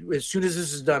 As soon as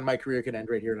this is done, my career can end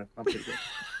right here. I'm pretty good.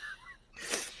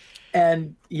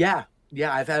 And yeah,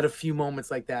 I've had a few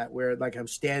moments like that where like I'm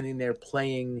standing there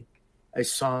playing a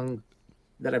song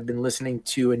that I've been listening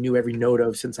to and knew every note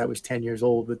of since I was 10 years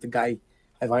old with the guy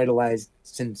I've idolized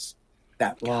since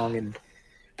that long, and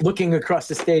looking across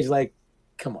the stage like,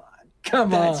 come on.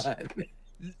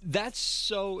 That's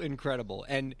so incredible.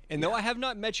 And though I have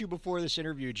not met you before this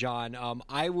interview, John,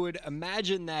 I would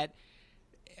imagine that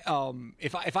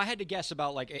if I had to guess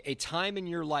about like a time in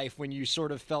your life when you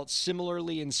sort of felt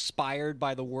similarly inspired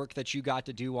by the work that you got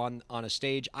to do on a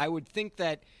stage, I would think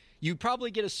that you probably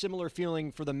get a similar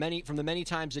feeling from the many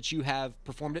times that you have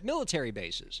performed at military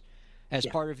bases as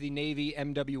part of the Navy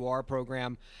MWR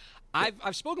program.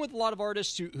 I've spoken with a lot of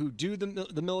artists who do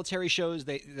the military shows.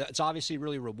 It's obviously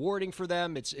really rewarding for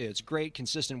them. It's great,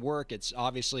 consistent work. It's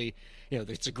obviously,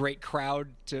 it's a great crowd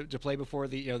to play before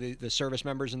the service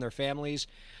members and their families.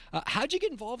 How'd you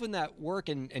get involved in that work?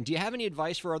 And do you have any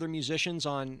advice for other musicians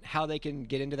on how they can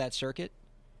get into that circuit?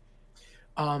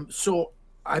 So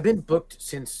I've been booked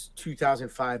since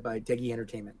 2005 by BTB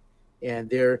Entertainment,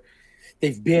 and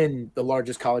they've been the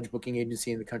largest college booking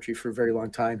agency in the country for a very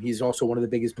long time. He's also one of the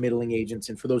biggest middling agents.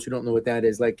 And for those who don't know what that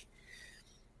is, like,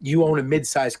 you own a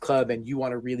mid-sized club and you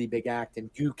want a really big act and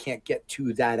you can't get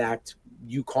to that act.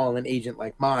 You call an agent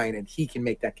like mine and he can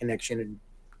make that connection and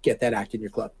get that act in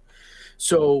your club.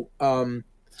 So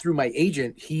through my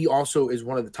agent, he also is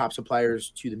one of the top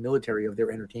suppliers to the military of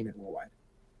their entertainment worldwide.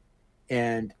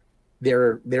 And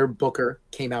their booker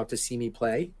came out to see me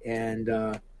play, and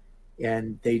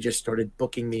they just started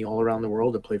booking me all around the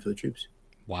world to play for the troops.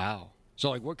 Wow.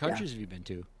 So like what countries have you been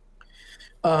to?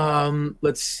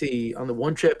 Let's see. On the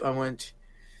one trip, I went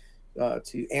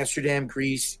to Amsterdam,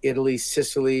 Greece, Italy,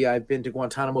 Sicily. I've been to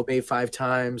Guantanamo Bay 5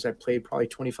 times. I played probably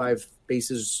 25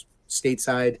 bases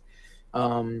stateside.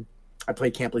 I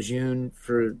played Camp Lejeune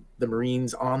for the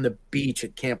Marines on the beach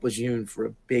at Camp Lejeune for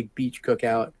a big beach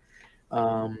cookout.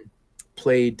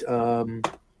 Played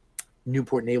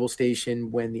Newport Naval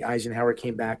Station when the Eisenhower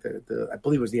came back. I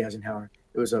believe it was the Eisenhower.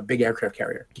 It was a big aircraft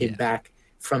carrier. Came back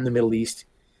from the Middle East.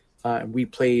 And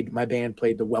my band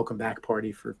played the welcome back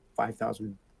party for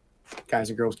 5,000 guys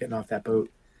and girls getting off that boat.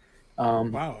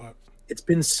 Wow. It's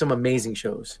been some amazing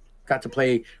shows. Got to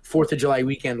play 4th of July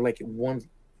weekend, like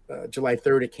July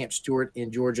 3rd at Camp Stewart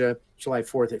in Georgia, July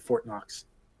 4th at Fort Knox.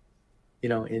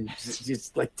 And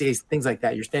just like things like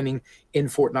that. You're standing in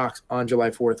Fort Knox on July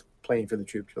 4th playing for the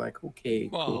troops. You're like, okay,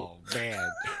 cool. Oh,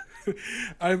 man.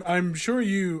 I'm sure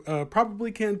you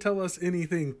probably can't tell us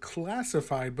anything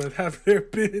classified, but have there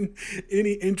been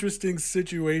any interesting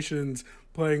situations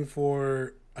playing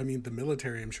for, the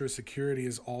military? I'm sure security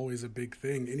is always a big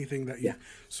thing. Anything that you've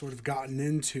sort of gotten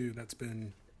into that's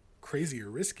been crazy or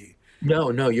risky?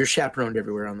 No, you're chaperoned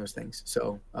everywhere on those things.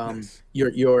 So Nice.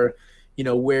 you're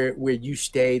where you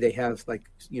stay, they have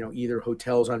either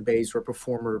hotels on base or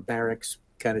performer barracks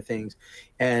kind of things.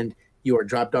 And you are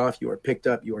dropped off, you are picked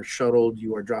up, you are shuttled,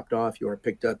 you are dropped off, you are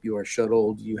picked up, you are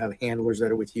shuttled. You have handlers that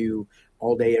are with you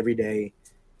all day, every day.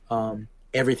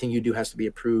 Everything you do has to be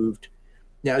approved.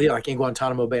 Now, like in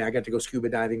Guantanamo Bay, I got to go scuba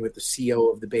diving with the CO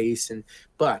of the base.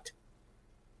 But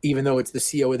even though it's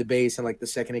the CO of the base and like the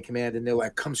second in command, and they're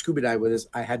like, come scuba dive with us,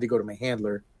 I had to go to my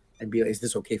handler and be like, is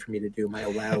this okay for me to do? Am I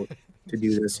allowed to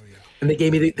do this? And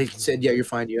they said, yeah, you're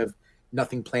fine. You have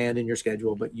nothing planned in your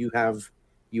schedule, but you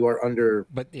are under.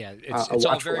 But yeah, it's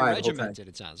all very regimented,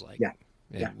 it sounds like.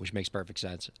 Yeah. Which makes perfect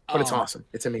sense. But it's awesome.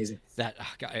 It's amazing.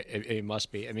 It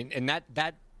must be. And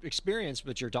that experience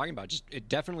that you're talking about, it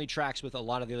definitely tracks with a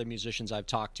lot of the other musicians I've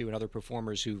talked to and other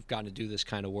performers who've gotten to do this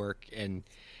kind of work, and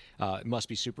it must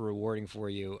be super rewarding for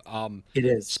you. It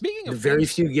is. Speaking of very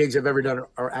few gigs I've ever done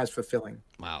are as fulfilling.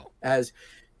 Wow. As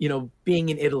being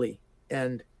in Italy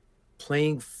and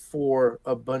playing for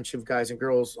a bunch of guys and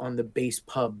girls on the base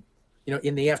pub.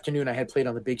 In the afternoon, I had played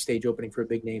on the big stage opening for a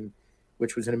big name,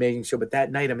 which was an amazing show. But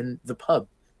that night, I'm in the pub,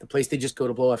 the place they just go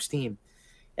to blow off steam.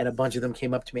 And a bunch of them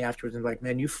came up to me afterwards and like,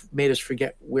 man, you made us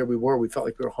forget where we were. We felt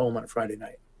like we were home on a Friday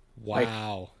night.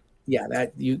 Wow.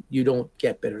 That you don't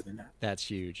get better than that. That's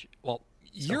huge. Well,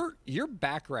 your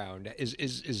background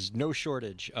has no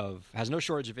shortage of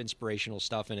inspirational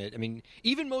stuff in it.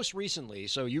 Even most recently,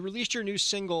 so you released your new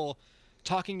single,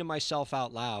 Talking to Myself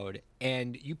Out Loud,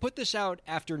 and you put this out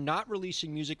after not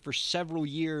releasing music for several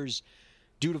years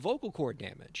due to vocal cord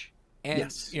damage. And,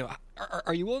 yes.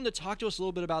 Are you willing to talk to us a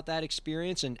little bit about that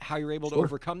experience and how you're able to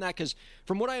overcome that? Because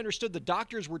from what I understood, the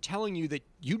doctors were telling you that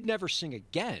you'd never sing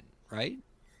again, right?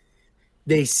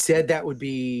 They said that would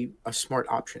be a smart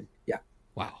option. Yeah.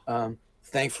 Wow.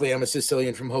 Thankfully, I'm a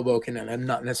Sicilian from Hoboken, and I'm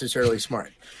not necessarily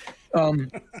smart.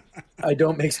 I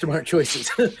don't make smart choices.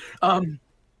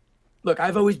 Look,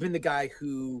 I've always been the guy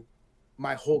who,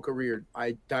 my whole career,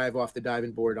 I dive off the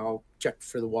diving board. I'll check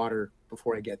for the water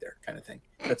before I get there, kind of thing.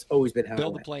 That's always been how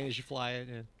build the plane as you fly it.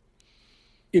 Yeah.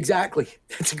 Exactly.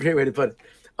 That's a great way to put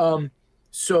it.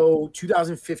 So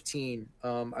 2015,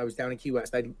 I was down in Key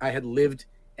West. I had lived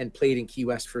and played in Key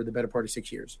West for the better part of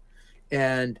 6 years.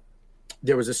 And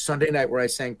there was a Sunday night where I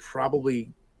sang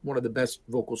probably one of the best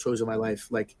vocal shows of my life,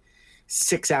 like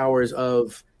 6 hours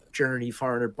of Journey,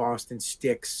 Foreigner, Boston,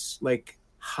 Styx, like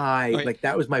high, right. Like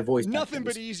that was my voice. Nothing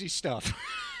but easy stuff.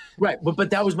 Right, but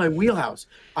that was my wheelhouse.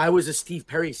 I was a Steve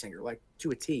Perry singer, like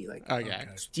to a T. Like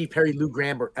Steve Perry, Lou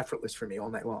Gramm were effortless for me all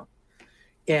night long.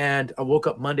 And I woke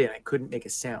up Monday and I couldn't make a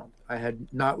sound. I had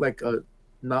not like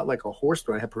a horse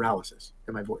throat. I had paralysis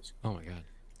in my voice. Oh my God.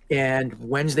 And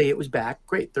Wednesday it was back.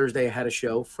 Great. Thursday I had a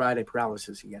show. Friday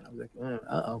paralysis again. I was like,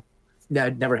 uh-oh.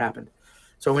 That never happened.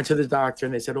 So I went to the doctor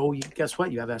and they said, oh, guess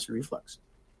what? You have acid reflux.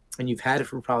 And you've had it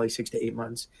for probably 6 to 8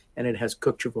 months and it has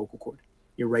cooked your vocal cord.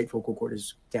 Your right vocal cord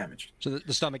is damaged. So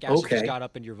the stomach acid just got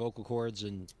up in your vocal cords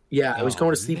and... Yeah, I was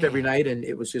going to sleep every night and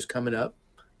it was just coming up.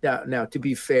 Now to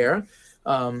be fair,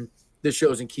 the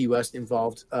shows in Key West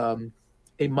involved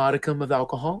a modicum of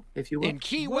alcohol, if you will. In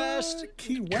Key West?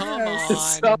 Key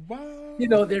West. Come on.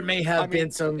 So, there may have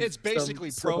been some... It's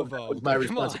basically Provo. It was my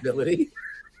responsibility.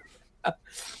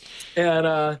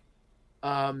 And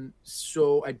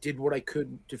so I did what I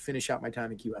could to finish out my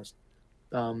time in Key West.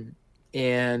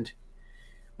 And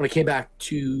when I came back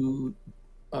to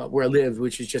where I live,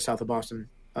 which is just south of Boston,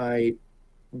 I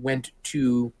went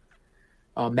to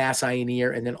Mass Eye and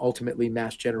Ear and then ultimately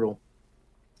Mass General.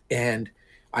 And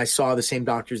I saw the same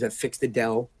doctors that fixed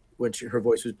Adele when her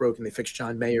voice was broken. They fixed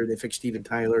John Mayer. They fixed Steven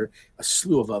Tyler, a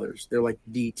slew of others. They're like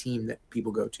the team that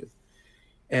people go to.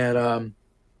 And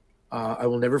I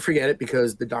will never forget it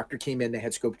because the doctor came in. They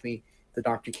had scoped me. The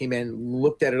doctor came in,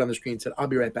 looked at it on the screen, said, I'll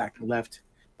be right back, and left.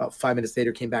 About 5 minutes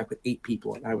later, came back with 8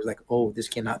 people. And I was like, oh, this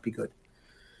cannot be good.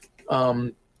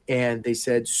 And they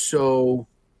said, so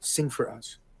sing for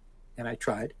us. And I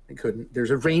tried. I couldn't. There's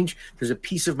a range. There's a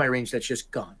piece of my range that's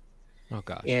just gone. Oh,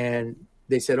 gosh. And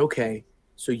they said, okay,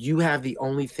 so you have the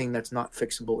only thing that's not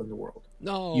fixable in the world.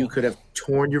 No. You could have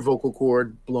torn your vocal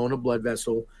cord, blown a blood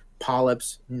vessel,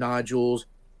 polyps, nodules,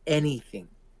 anything,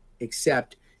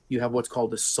 except you have what's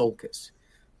called a sulcus.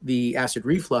 The acid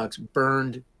reflux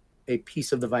burned a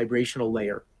piece of the vibrational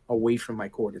layer away from my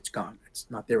cord. It's gone. It's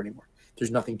not there anymore.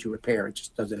 There's nothing to repair. It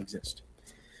just doesn't exist.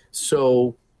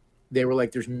 So they were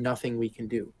like, there's nothing we can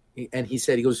do. And he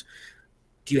said, he goes,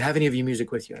 do you have any of your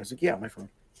music with you? I was like, yeah, my phone.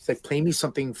 He's like, play me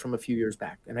something from a few years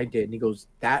back. And I did. And he goes,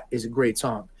 that is a great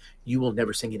song. You will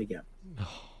never sing it again.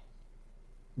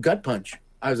 Gut punch.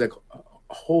 I was like,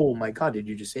 oh my God, did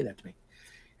you just say that to me?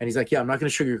 And he's like, yeah, I'm not going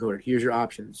to sugarcoat it. Here's your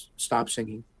options. Stop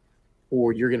singing,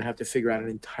 or you're going to have to figure out an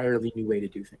entirely new way to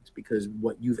do things because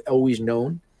what you've always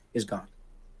known is gone.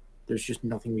 There's just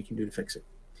nothing we can do to fix it.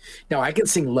 Now, I can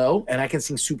sing low and I can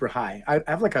sing super high. I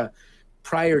have like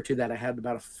prior to that, I had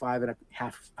about a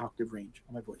 5.5 octave range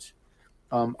on my voice.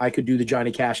 I could do the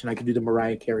Johnny Cash and I could do the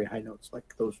Mariah Carey high notes,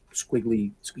 like those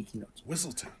squiggly, squeaky notes.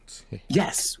 Whistle tones.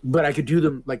 Yes, but I could do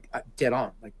them like dead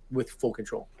on, like with full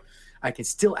control. I can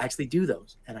still actually do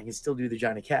those, and I can still do the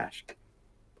Johnny Cash.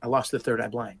 I lost the Third Eye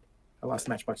Blind. I lost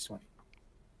Matchbox 20.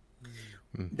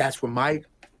 That's where my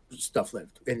stuff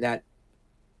lived, in that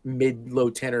mid-low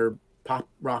tenor pop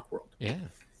rock world. Yeah.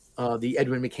 The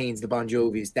Edwin McCains, the Bon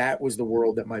Jovis, that was the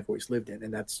world that my voice lived in,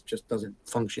 and that's just doesn't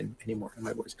function anymore in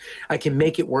my voice. I can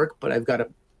make it work, but I've got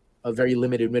a very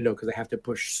limited window because I have to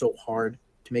push so hard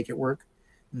to make it work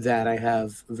that I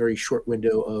have a very short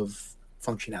window of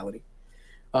functionality.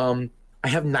 I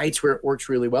have nights where it works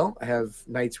really well. I have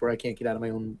nights where I can't get out of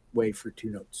my own way for 2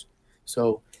 notes.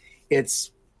 So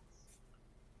it's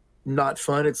not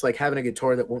fun. It's like having a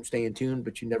guitar that won't stay in tune,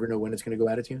 but you never know when it's going to go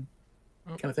out of tune,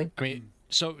 kind of thing. I mean,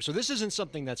 so this isn't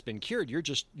something that's been cured. You're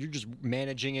just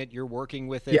managing it. You're working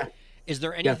with it. Yeah. Is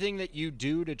there anything that you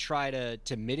do to try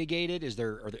to mitigate it?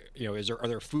 Are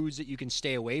there foods that you can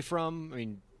stay away from? I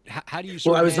mean, how do you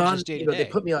sort of manage this day to day? They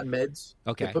put me on meds.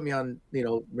 Okay. They put me on,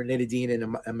 ranitidine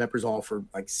and omeprazole for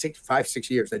like 5-6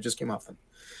 years. I just came off them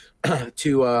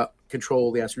to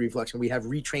control the acid reflux. And we have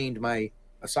retrained my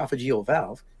esophageal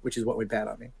valve, which is what went bad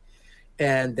on me.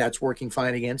 And that's working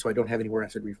fine again, so I don't have any more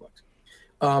acid reflux.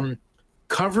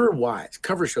 Cover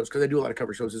shows, because I do a lot of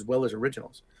cover shows as well as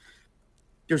originals.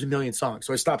 There's a million songs.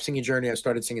 So I stopped singing Journey. I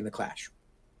started singing The Clash.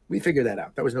 We figured that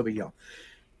out. That was no big deal.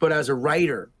 But as a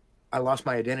writer, I lost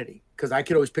my identity because I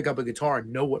could always pick up a guitar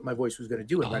and know what my voice was going to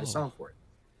do and write a song for it.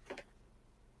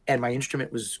 And my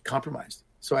instrument was compromised.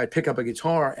 So I'd pick up a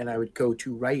guitar and I would go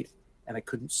to write and I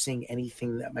couldn't sing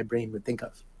anything that my brain would think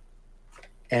of.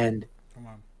 And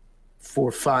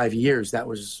for 5 years, that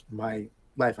was my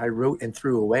life. I wrote and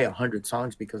threw away 100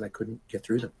 songs because I couldn't get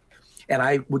through them. And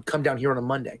I would come down here on a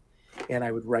Monday and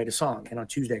I would write a song. And on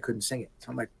Tuesday, I couldn't sing it.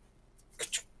 So I'm like,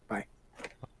 bye.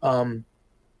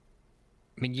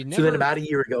 mean, you never. So then about a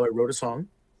year ago, I wrote a song,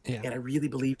 Yeah. and I really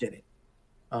believed in it,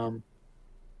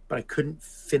 but I couldn't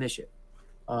finish it.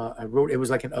 It was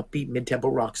like an upbeat mid-tempo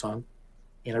rock song,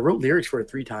 and I wrote lyrics for it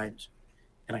 3 times,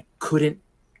 and I couldn't.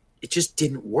 It just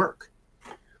didn't work.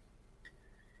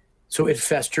 So it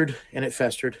festered and it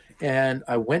festered, and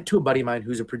I went to a buddy of mine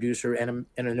who's a producer and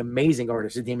an amazing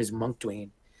artist. His name is Monk Dwayne,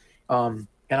 and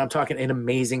I'm talking an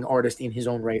amazing artist in his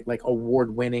own right, like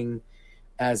award-winning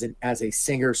as a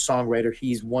singer songwriter.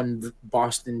 He's won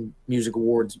Boston Music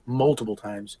Awards multiple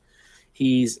times.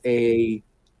 He's a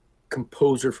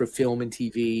composer for film and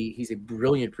TV. He's a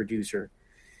brilliant producer,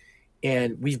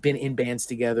 and we've been in bands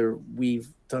together. We've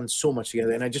done so much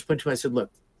together. And I just went to him. I said, "Look,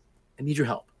 I need your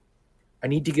help. I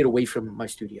need to get away from my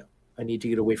studio. I need to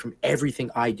get away from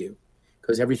everything I do,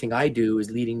 because everything I do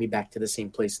is leading me back to the same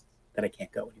place that I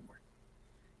can't go anymore.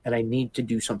 And I need to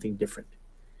do something different."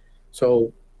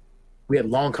 So we had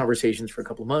long conversations for a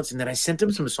couple of months, and then I sent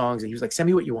him some songs, and he was like, "Send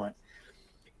me what you want."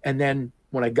 And then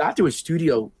when I got to his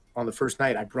studio on the first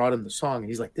night, I brought him the song, and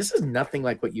he's like, "This is nothing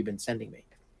like what you've been sending me."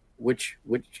 Which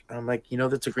I'm like,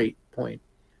 that's a great point.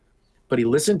 But he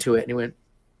listened to it and he went,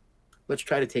 "Let's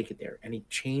try to take it there." And he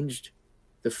changed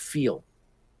the feel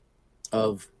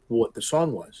of what the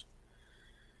song was.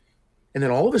 And then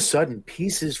all of a sudden,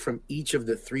 pieces from each of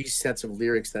the 3 sets of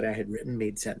lyrics that I had written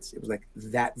made sense. It was like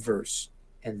that verse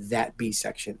and that B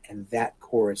section and that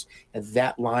chorus and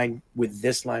that line with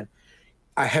this line.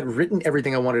 I had written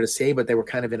everything I wanted to say, but they were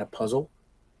kind of in a puzzle.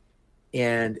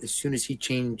 And as soon as he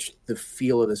changed the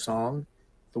feel of the song,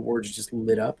 the words just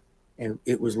lit up, and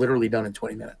it was literally done in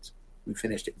 20 minutes. We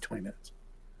finished it in 20 minutes.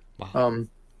 Wow.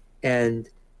 And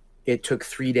it took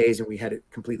 3 days, and we had it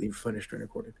completely finished and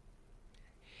recorded.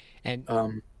 And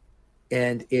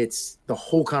it's the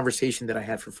whole conversation that I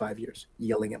had for 5 years,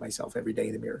 yelling at myself every day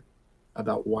in the mirror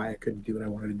about why I couldn't do what I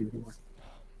wanted to do anymore.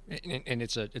 And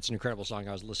it's an incredible song.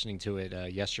 I was listening to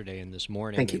it yesterday and this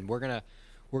morning. Thank you. And we're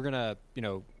gonna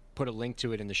put a link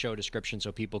to it in the show description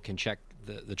so people can check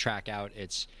the track out.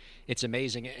 It's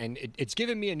amazing, and it's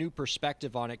given me a new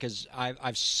perspective on it, because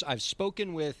I've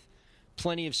spoken with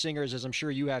plenty of singers, as I'm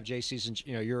sure you have, JC, since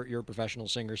you're a professional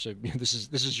singer, so this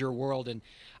is your world. And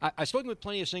I've spoken with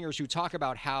plenty of singers who talk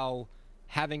about how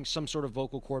having some sort of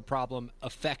vocal cord problem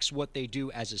affects what they do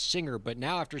as a singer. But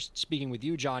now, after speaking with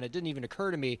you, John, it didn't even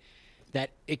occur to me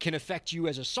that it can affect you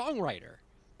as a songwriter,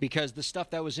 because the stuff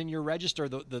that was in your register,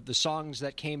 the songs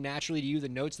that came naturally to you, the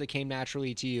notes that came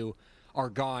naturally to you are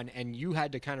gone, and you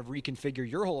had to kind of reconfigure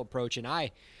your whole approach. And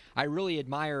I really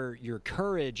admire your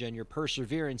courage and your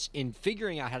perseverance in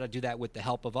figuring out how to do that with the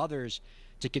help of others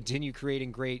to continue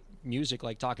creating great music,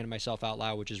 like Talking to Myself Out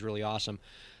Loud, which is really awesome.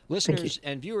 Listeners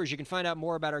and viewers, you can find out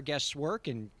more about our guest's work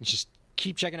and just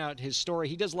keep checking out his story.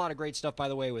 He does a lot of great stuff, by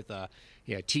the way, with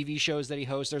TV shows that he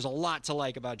hosts. There's a lot to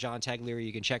like about John Taglieri.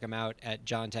 You can check him out at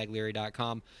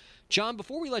johntaglieri.com. John,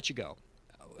 before we let you go,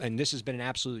 and this has been an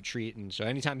absolute treat, and so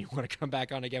anytime you want to come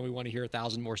back on again, we want to hear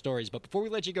 1,000 more stories. But before we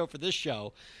let you go for this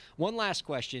show, one last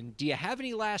question. Do you have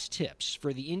any last tips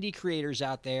for the indie creators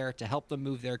out there to help them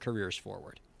move their careers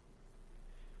forward?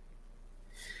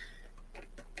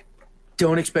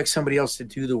 Don't expect somebody else to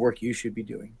do the work you should be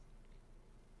doing.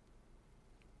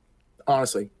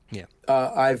 Honestly. Yeah.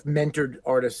 I've mentored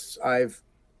artists. I've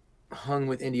hung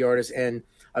with indie artists, and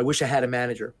I wish I had a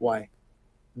manager. Why?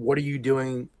 What are you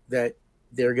doing that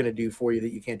they're going to do for you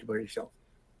that you can't do by yourself?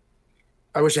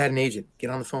 I wish I had an agent. Get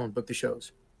on the phone, book the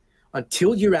shows.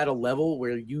 Until you're at a level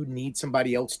where you need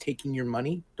somebody else taking your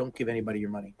money, don't give anybody your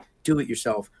money. Do it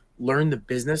yourself. Learn the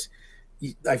business.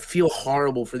 I feel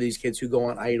horrible for these kids who go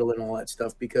on Idol and all that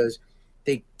stuff, because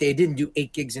they didn't do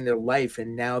 8 gigs in their life,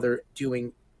 and now they're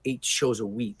doing 8 shows a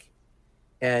week.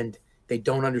 And they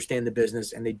don't understand the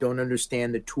business, and they don't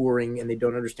understand the touring, and they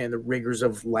don't understand the rigors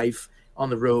of life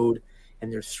on the road,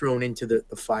 and they're thrown into the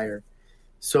fire.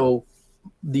 So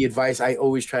the advice I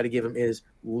always try to give them is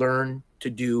learn to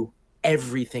do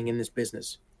everything in this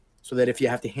business, so that if you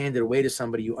have to hand it away to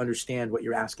somebody, you understand what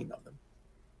you're asking of them.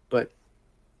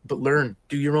 But learn,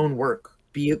 do your own work,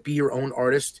 be your own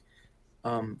artist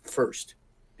first,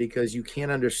 because you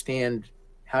can't understand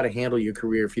how to handle your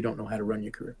career if you don't know how to run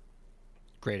your career.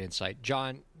 Great insight.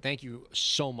 John, thank you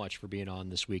so much for being on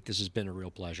this week. This has been a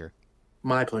real pleasure.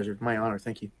 My pleasure. My honor.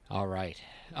 Thank you. All right.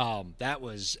 That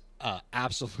was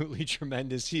absolutely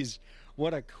tremendous.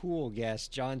 What a cool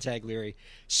guest, John Taglieri.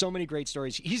 So many great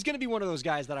stories. He's going to be one of those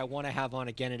guys that I want to have on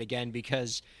again and again,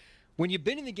 because when you've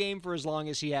been in the game for as long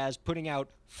as he has, putting out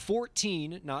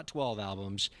 14, not 12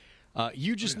 albums,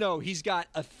 you just know he's got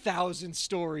 1,000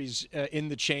 stories in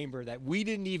the chamber that we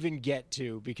didn't even get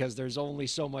to because there's only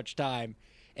so much time.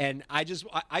 And I just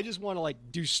want to like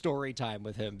do story time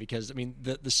with him because I mean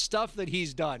the stuff that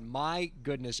he's done, my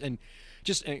goodness, and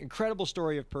just an incredible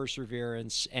story of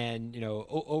perseverance and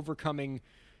overcoming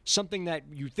something that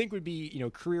you think would be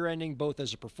career ending both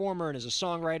as a performer and as a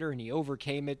songwriter, and he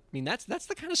overcame it. I mean that's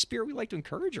the kind of spirit we like to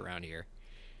encourage around here.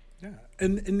 Yeah,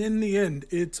 and in the end,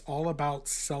 it's all about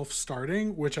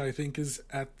self-starting, which I think is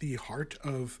at the heart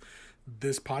of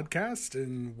this podcast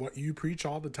and what you preach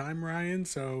all the time, Ryan.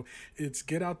 So it's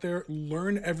get out there,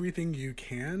 learn everything you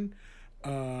can.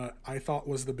 I thought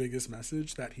was the biggest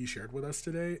message that he shared with us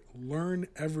today. Learn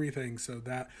everything so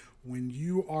that when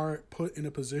you are put in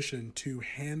a position to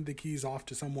hand the keys off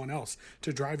to someone else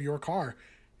to drive your car,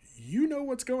 you know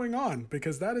what's going on,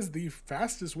 because that is the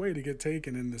fastest way to get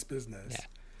taken in this business. Yeah.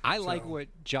 I like what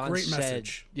John said.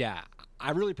 Message. Yeah,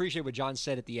 I really appreciate what John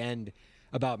said at the end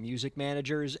about music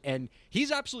managers, and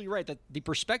he's absolutely right that the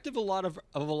perspective of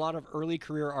a lot of early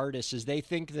career artists is they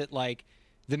think that like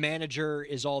the manager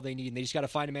is all they need, and they just got to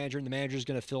find a manager, and the manager is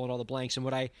going to fill in all the blanks. And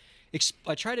what I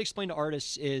try to explain to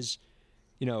artists is,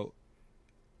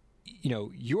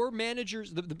 your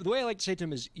manager's the way I like to say to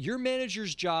them is your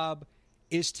manager's job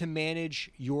is to manage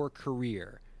your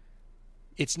career.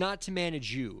 It's not to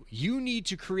manage you. You need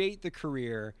to create the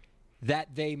career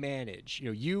that they manage.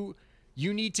 You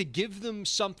need to give them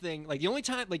something. Like the only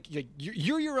time, like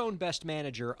you're your own best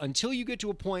manager until you get to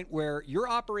a point where your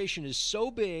operation is so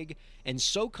big and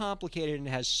so complicated and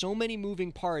has so many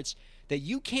moving parts that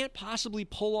you can't possibly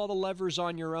pull all the levers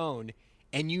on your own,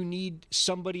 and you need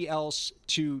somebody else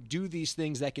to do these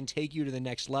things that can take you to the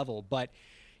next level. But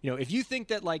if you think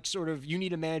that like sort of you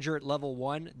need a manager at level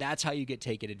 1, that's how you get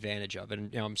taken advantage of.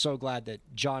 And I'm so glad that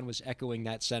John was echoing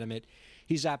that sentiment.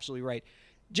 He's absolutely right.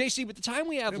 JC, with the time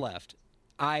we have left,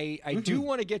 I do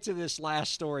want to get to this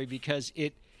last story because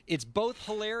it's both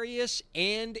hilarious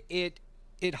and it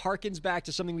harkens back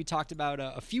to something we talked about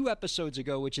a few episodes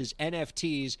ago, which is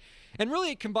NFTs. And really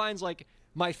it combines like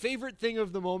my favorite thing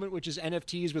of the moment, which is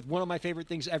NFTs, with one of my favorite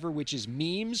things ever, which is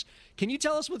memes. Can you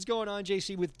tell us what's going on,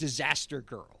 JC, with Disaster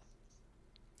Girl?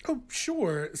 Oh,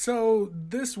 sure. So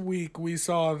this week we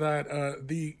saw that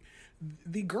the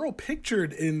girl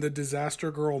pictured in the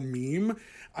Disaster Girl meme,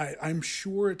 I'm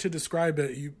sure to describe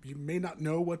it, you may not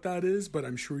know what that is, but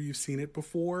I'm sure you've seen it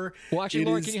before. Well, actually,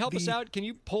 Lauren, can you help us out? Can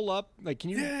you pull up? Like, can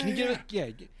you give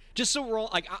it? Just so we're all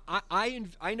like,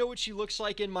 I know what she looks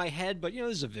like in my head, but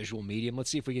this is a visual medium. Let's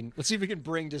see if we can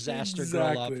bring Disaster Girl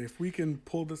up. Exactly. If we can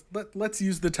pull this, let's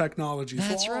use the technology.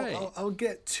 That's so right. I'll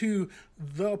get to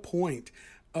the point.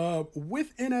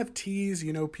 With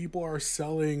NFTs, people are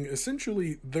selling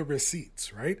essentially the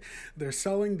receipts, right? They're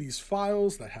selling these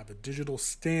files that have a digital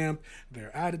stamp.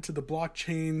 They're added to the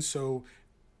blockchain. So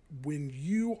when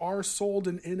you are sold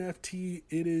an NFT,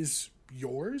 it is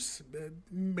yours.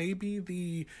 Maybe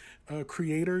the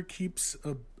creator keeps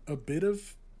a bit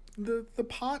of the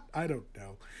pot. I don't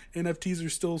know. NFTs are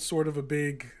still sort of a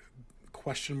big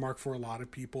question mark for a lot of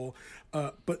people.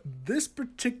 But this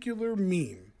particular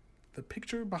meme, the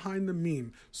picture behind the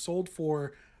meme, sold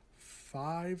for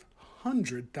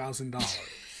 $500,000.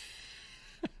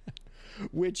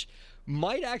 Which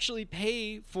might actually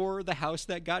pay for the house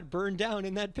that got burned down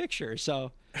in that picture.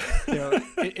 So,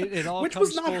 it all Which comes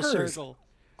was not full hers, circle.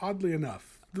 oddly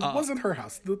enough. It wasn't her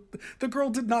house. The girl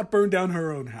did not burn down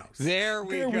her own house. There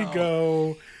we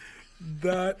go.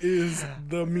 That is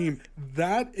the meme.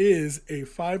 That is a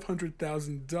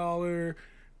 $500,000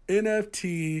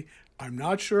 NFT. I'm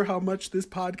not sure how much this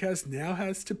podcast now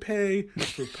has to pay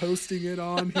for posting it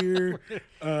on here,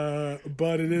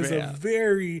 but it is a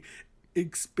very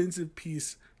expensive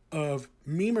piece of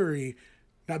memery.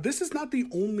 Now, this is not the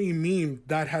only meme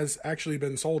that has actually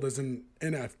been sold as an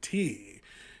NFT.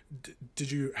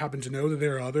 Did you happen to know that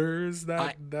there are others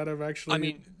that have actually? I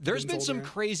mean, there's been some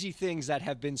crazy things that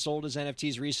have been sold as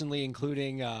NFTs recently,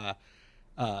 including it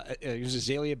was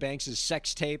Azalea Banks'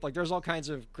 sex tape. Like, there's all kinds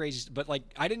of crazy, but like,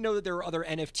 I didn't know that there were other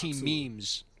NFT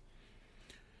memes.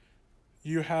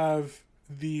 You have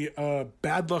the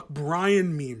Bad Luck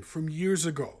Brian meme from years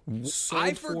ago.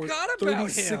 I forgot about him.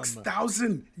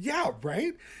 36,000. Yeah,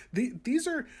 right? These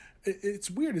are, it's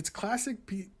weird. It's classic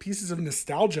pieces of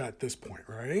nostalgia at this point,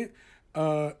 right?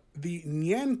 The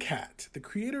Nyan Cat, the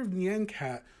creator of Nyan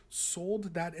Cat,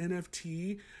 sold that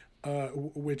NFT,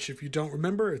 which, if you don't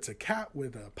remember, it's a cat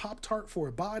with a Pop-Tart for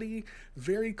a body.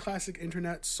 Very classic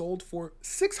internet, sold for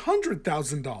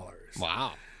 $600,000.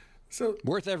 Wow. So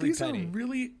worth every penny. These are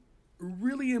really,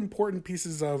 really important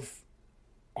pieces of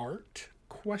art,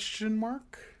 question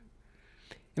mark.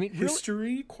 I mean,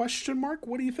 history, question mark.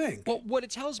 What do you think? Well, what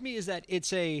it tells me is that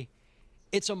it's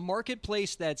it's a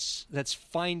marketplace that's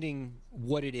finding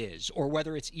what it is, or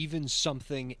whether it's even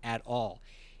something at all.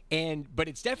 But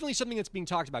it's definitely something that's being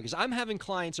talked about, because I'm having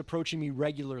clients approaching me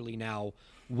regularly now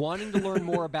wanting to learn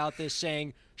more about this,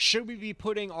 saying, should we be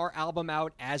putting our album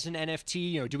out as an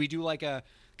NFT? You know, do we do like a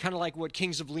kind of like what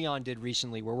Kings of Leon did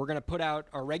recently, where we're going to put out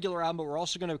our regular album, but we're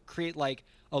also going to create like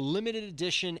a limited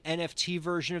edition NFT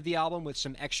version of the album with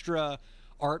some extra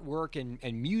artwork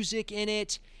and music in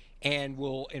it. And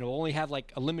we'll only have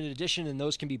like a limited edition, and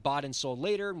those can be bought and sold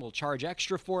later, and we'll charge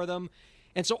extra for them.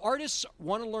 And so artists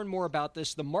want to learn more about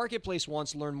this. The marketplace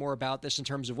wants to learn more about this in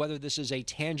terms of whether this is a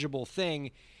tangible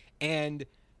thing. And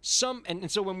so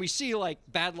when we see like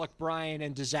Bad Luck Brian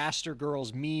and Disaster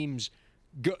Girls memes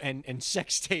and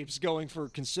sex tapes going for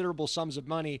considerable sums of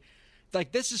money,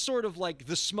 like this is sort of like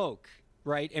the smoke,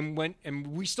 right? And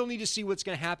we still need to see what's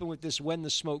going to happen with this when the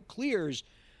smoke clears.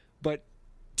 But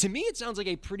to me, it sounds like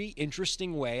a pretty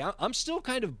interesting way. I'm still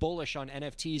kind of bullish on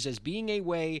NFTs as being a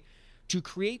way to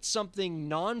create something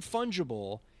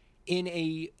non-fungible in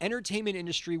a entertainment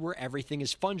industry where everything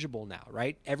is fungible now,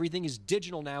 right? Everything is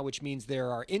digital now, which means there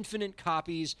are infinite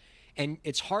copies, and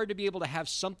it's hard to be able to have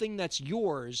something that's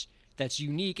yours, that's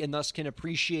unique, and thus can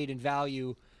appreciate and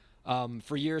value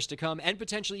for years to come, and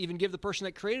potentially even give the person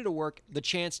that created a work the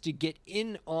chance to get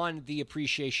in on the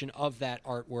appreciation of that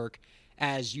artwork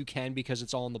as you can, because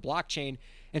it's all in the blockchain.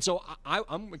 And so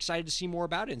I'm excited to see more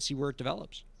about it and see where it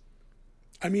develops.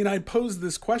 I mean, I posed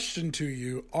this question to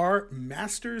you. Are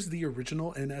masters the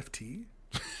original NFT?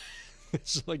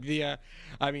 It's like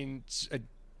I'm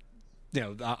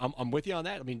with you on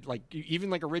that. I mean, like even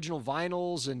like original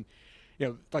vinyls and,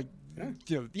 like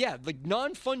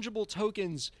non-fungible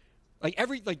tokens, like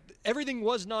everything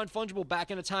was non-fungible back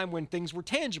in a time when things were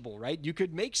tangible, right? You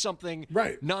could make something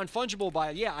non-fungible by,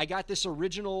 I got this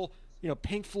original,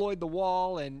 Pink Floyd The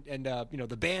Wall and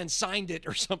the band signed it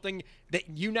or something,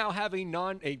 that you now have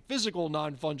a physical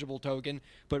non-fungible token.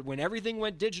 But when everything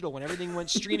went digital, when everything went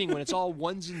streaming, when it's all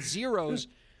ones and zeros,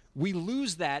 we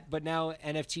lose that. But now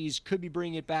NFTs could be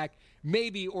bringing it back,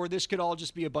 maybe, or this could all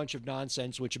just be a bunch of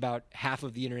nonsense, which about half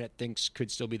of the internet thinks could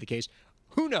still be the case.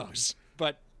 Who knows?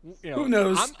 But who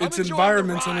knows? It's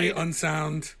environmentally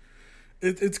unsound.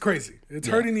 It's crazy. It's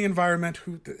hurting the environment.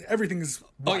 Everything is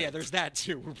wild. Oh, yeah, there's that,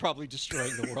 too. We're probably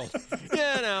destroying the world.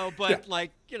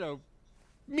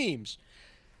 Memes.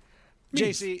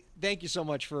 JC, thank you so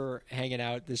much for hanging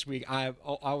out this week. I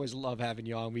always love having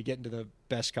you on. We get into the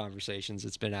best conversations.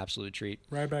 It's been an absolute treat.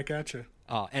 Right back at you.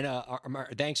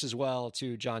 Thanks as well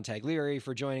to John Taglieri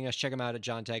for joining us. Check him out at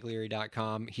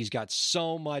johntaglieri.com. He's got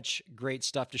so much great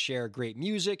stuff to share, great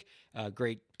music,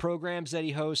 great programs that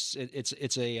he hosts.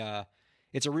 It's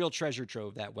a real treasure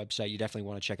trove, that website. You definitely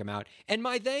want to check him out. And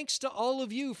my thanks to all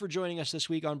of you for joining us this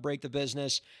week on Break the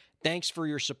Business. Thanks for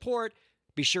your support.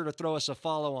 Be sure to throw us a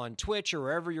follow on Twitch or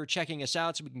wherever you're checking us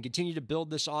out so we can continue to build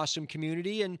this awesome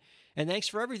community. And thanks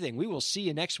for everything. We will see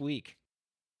you next week.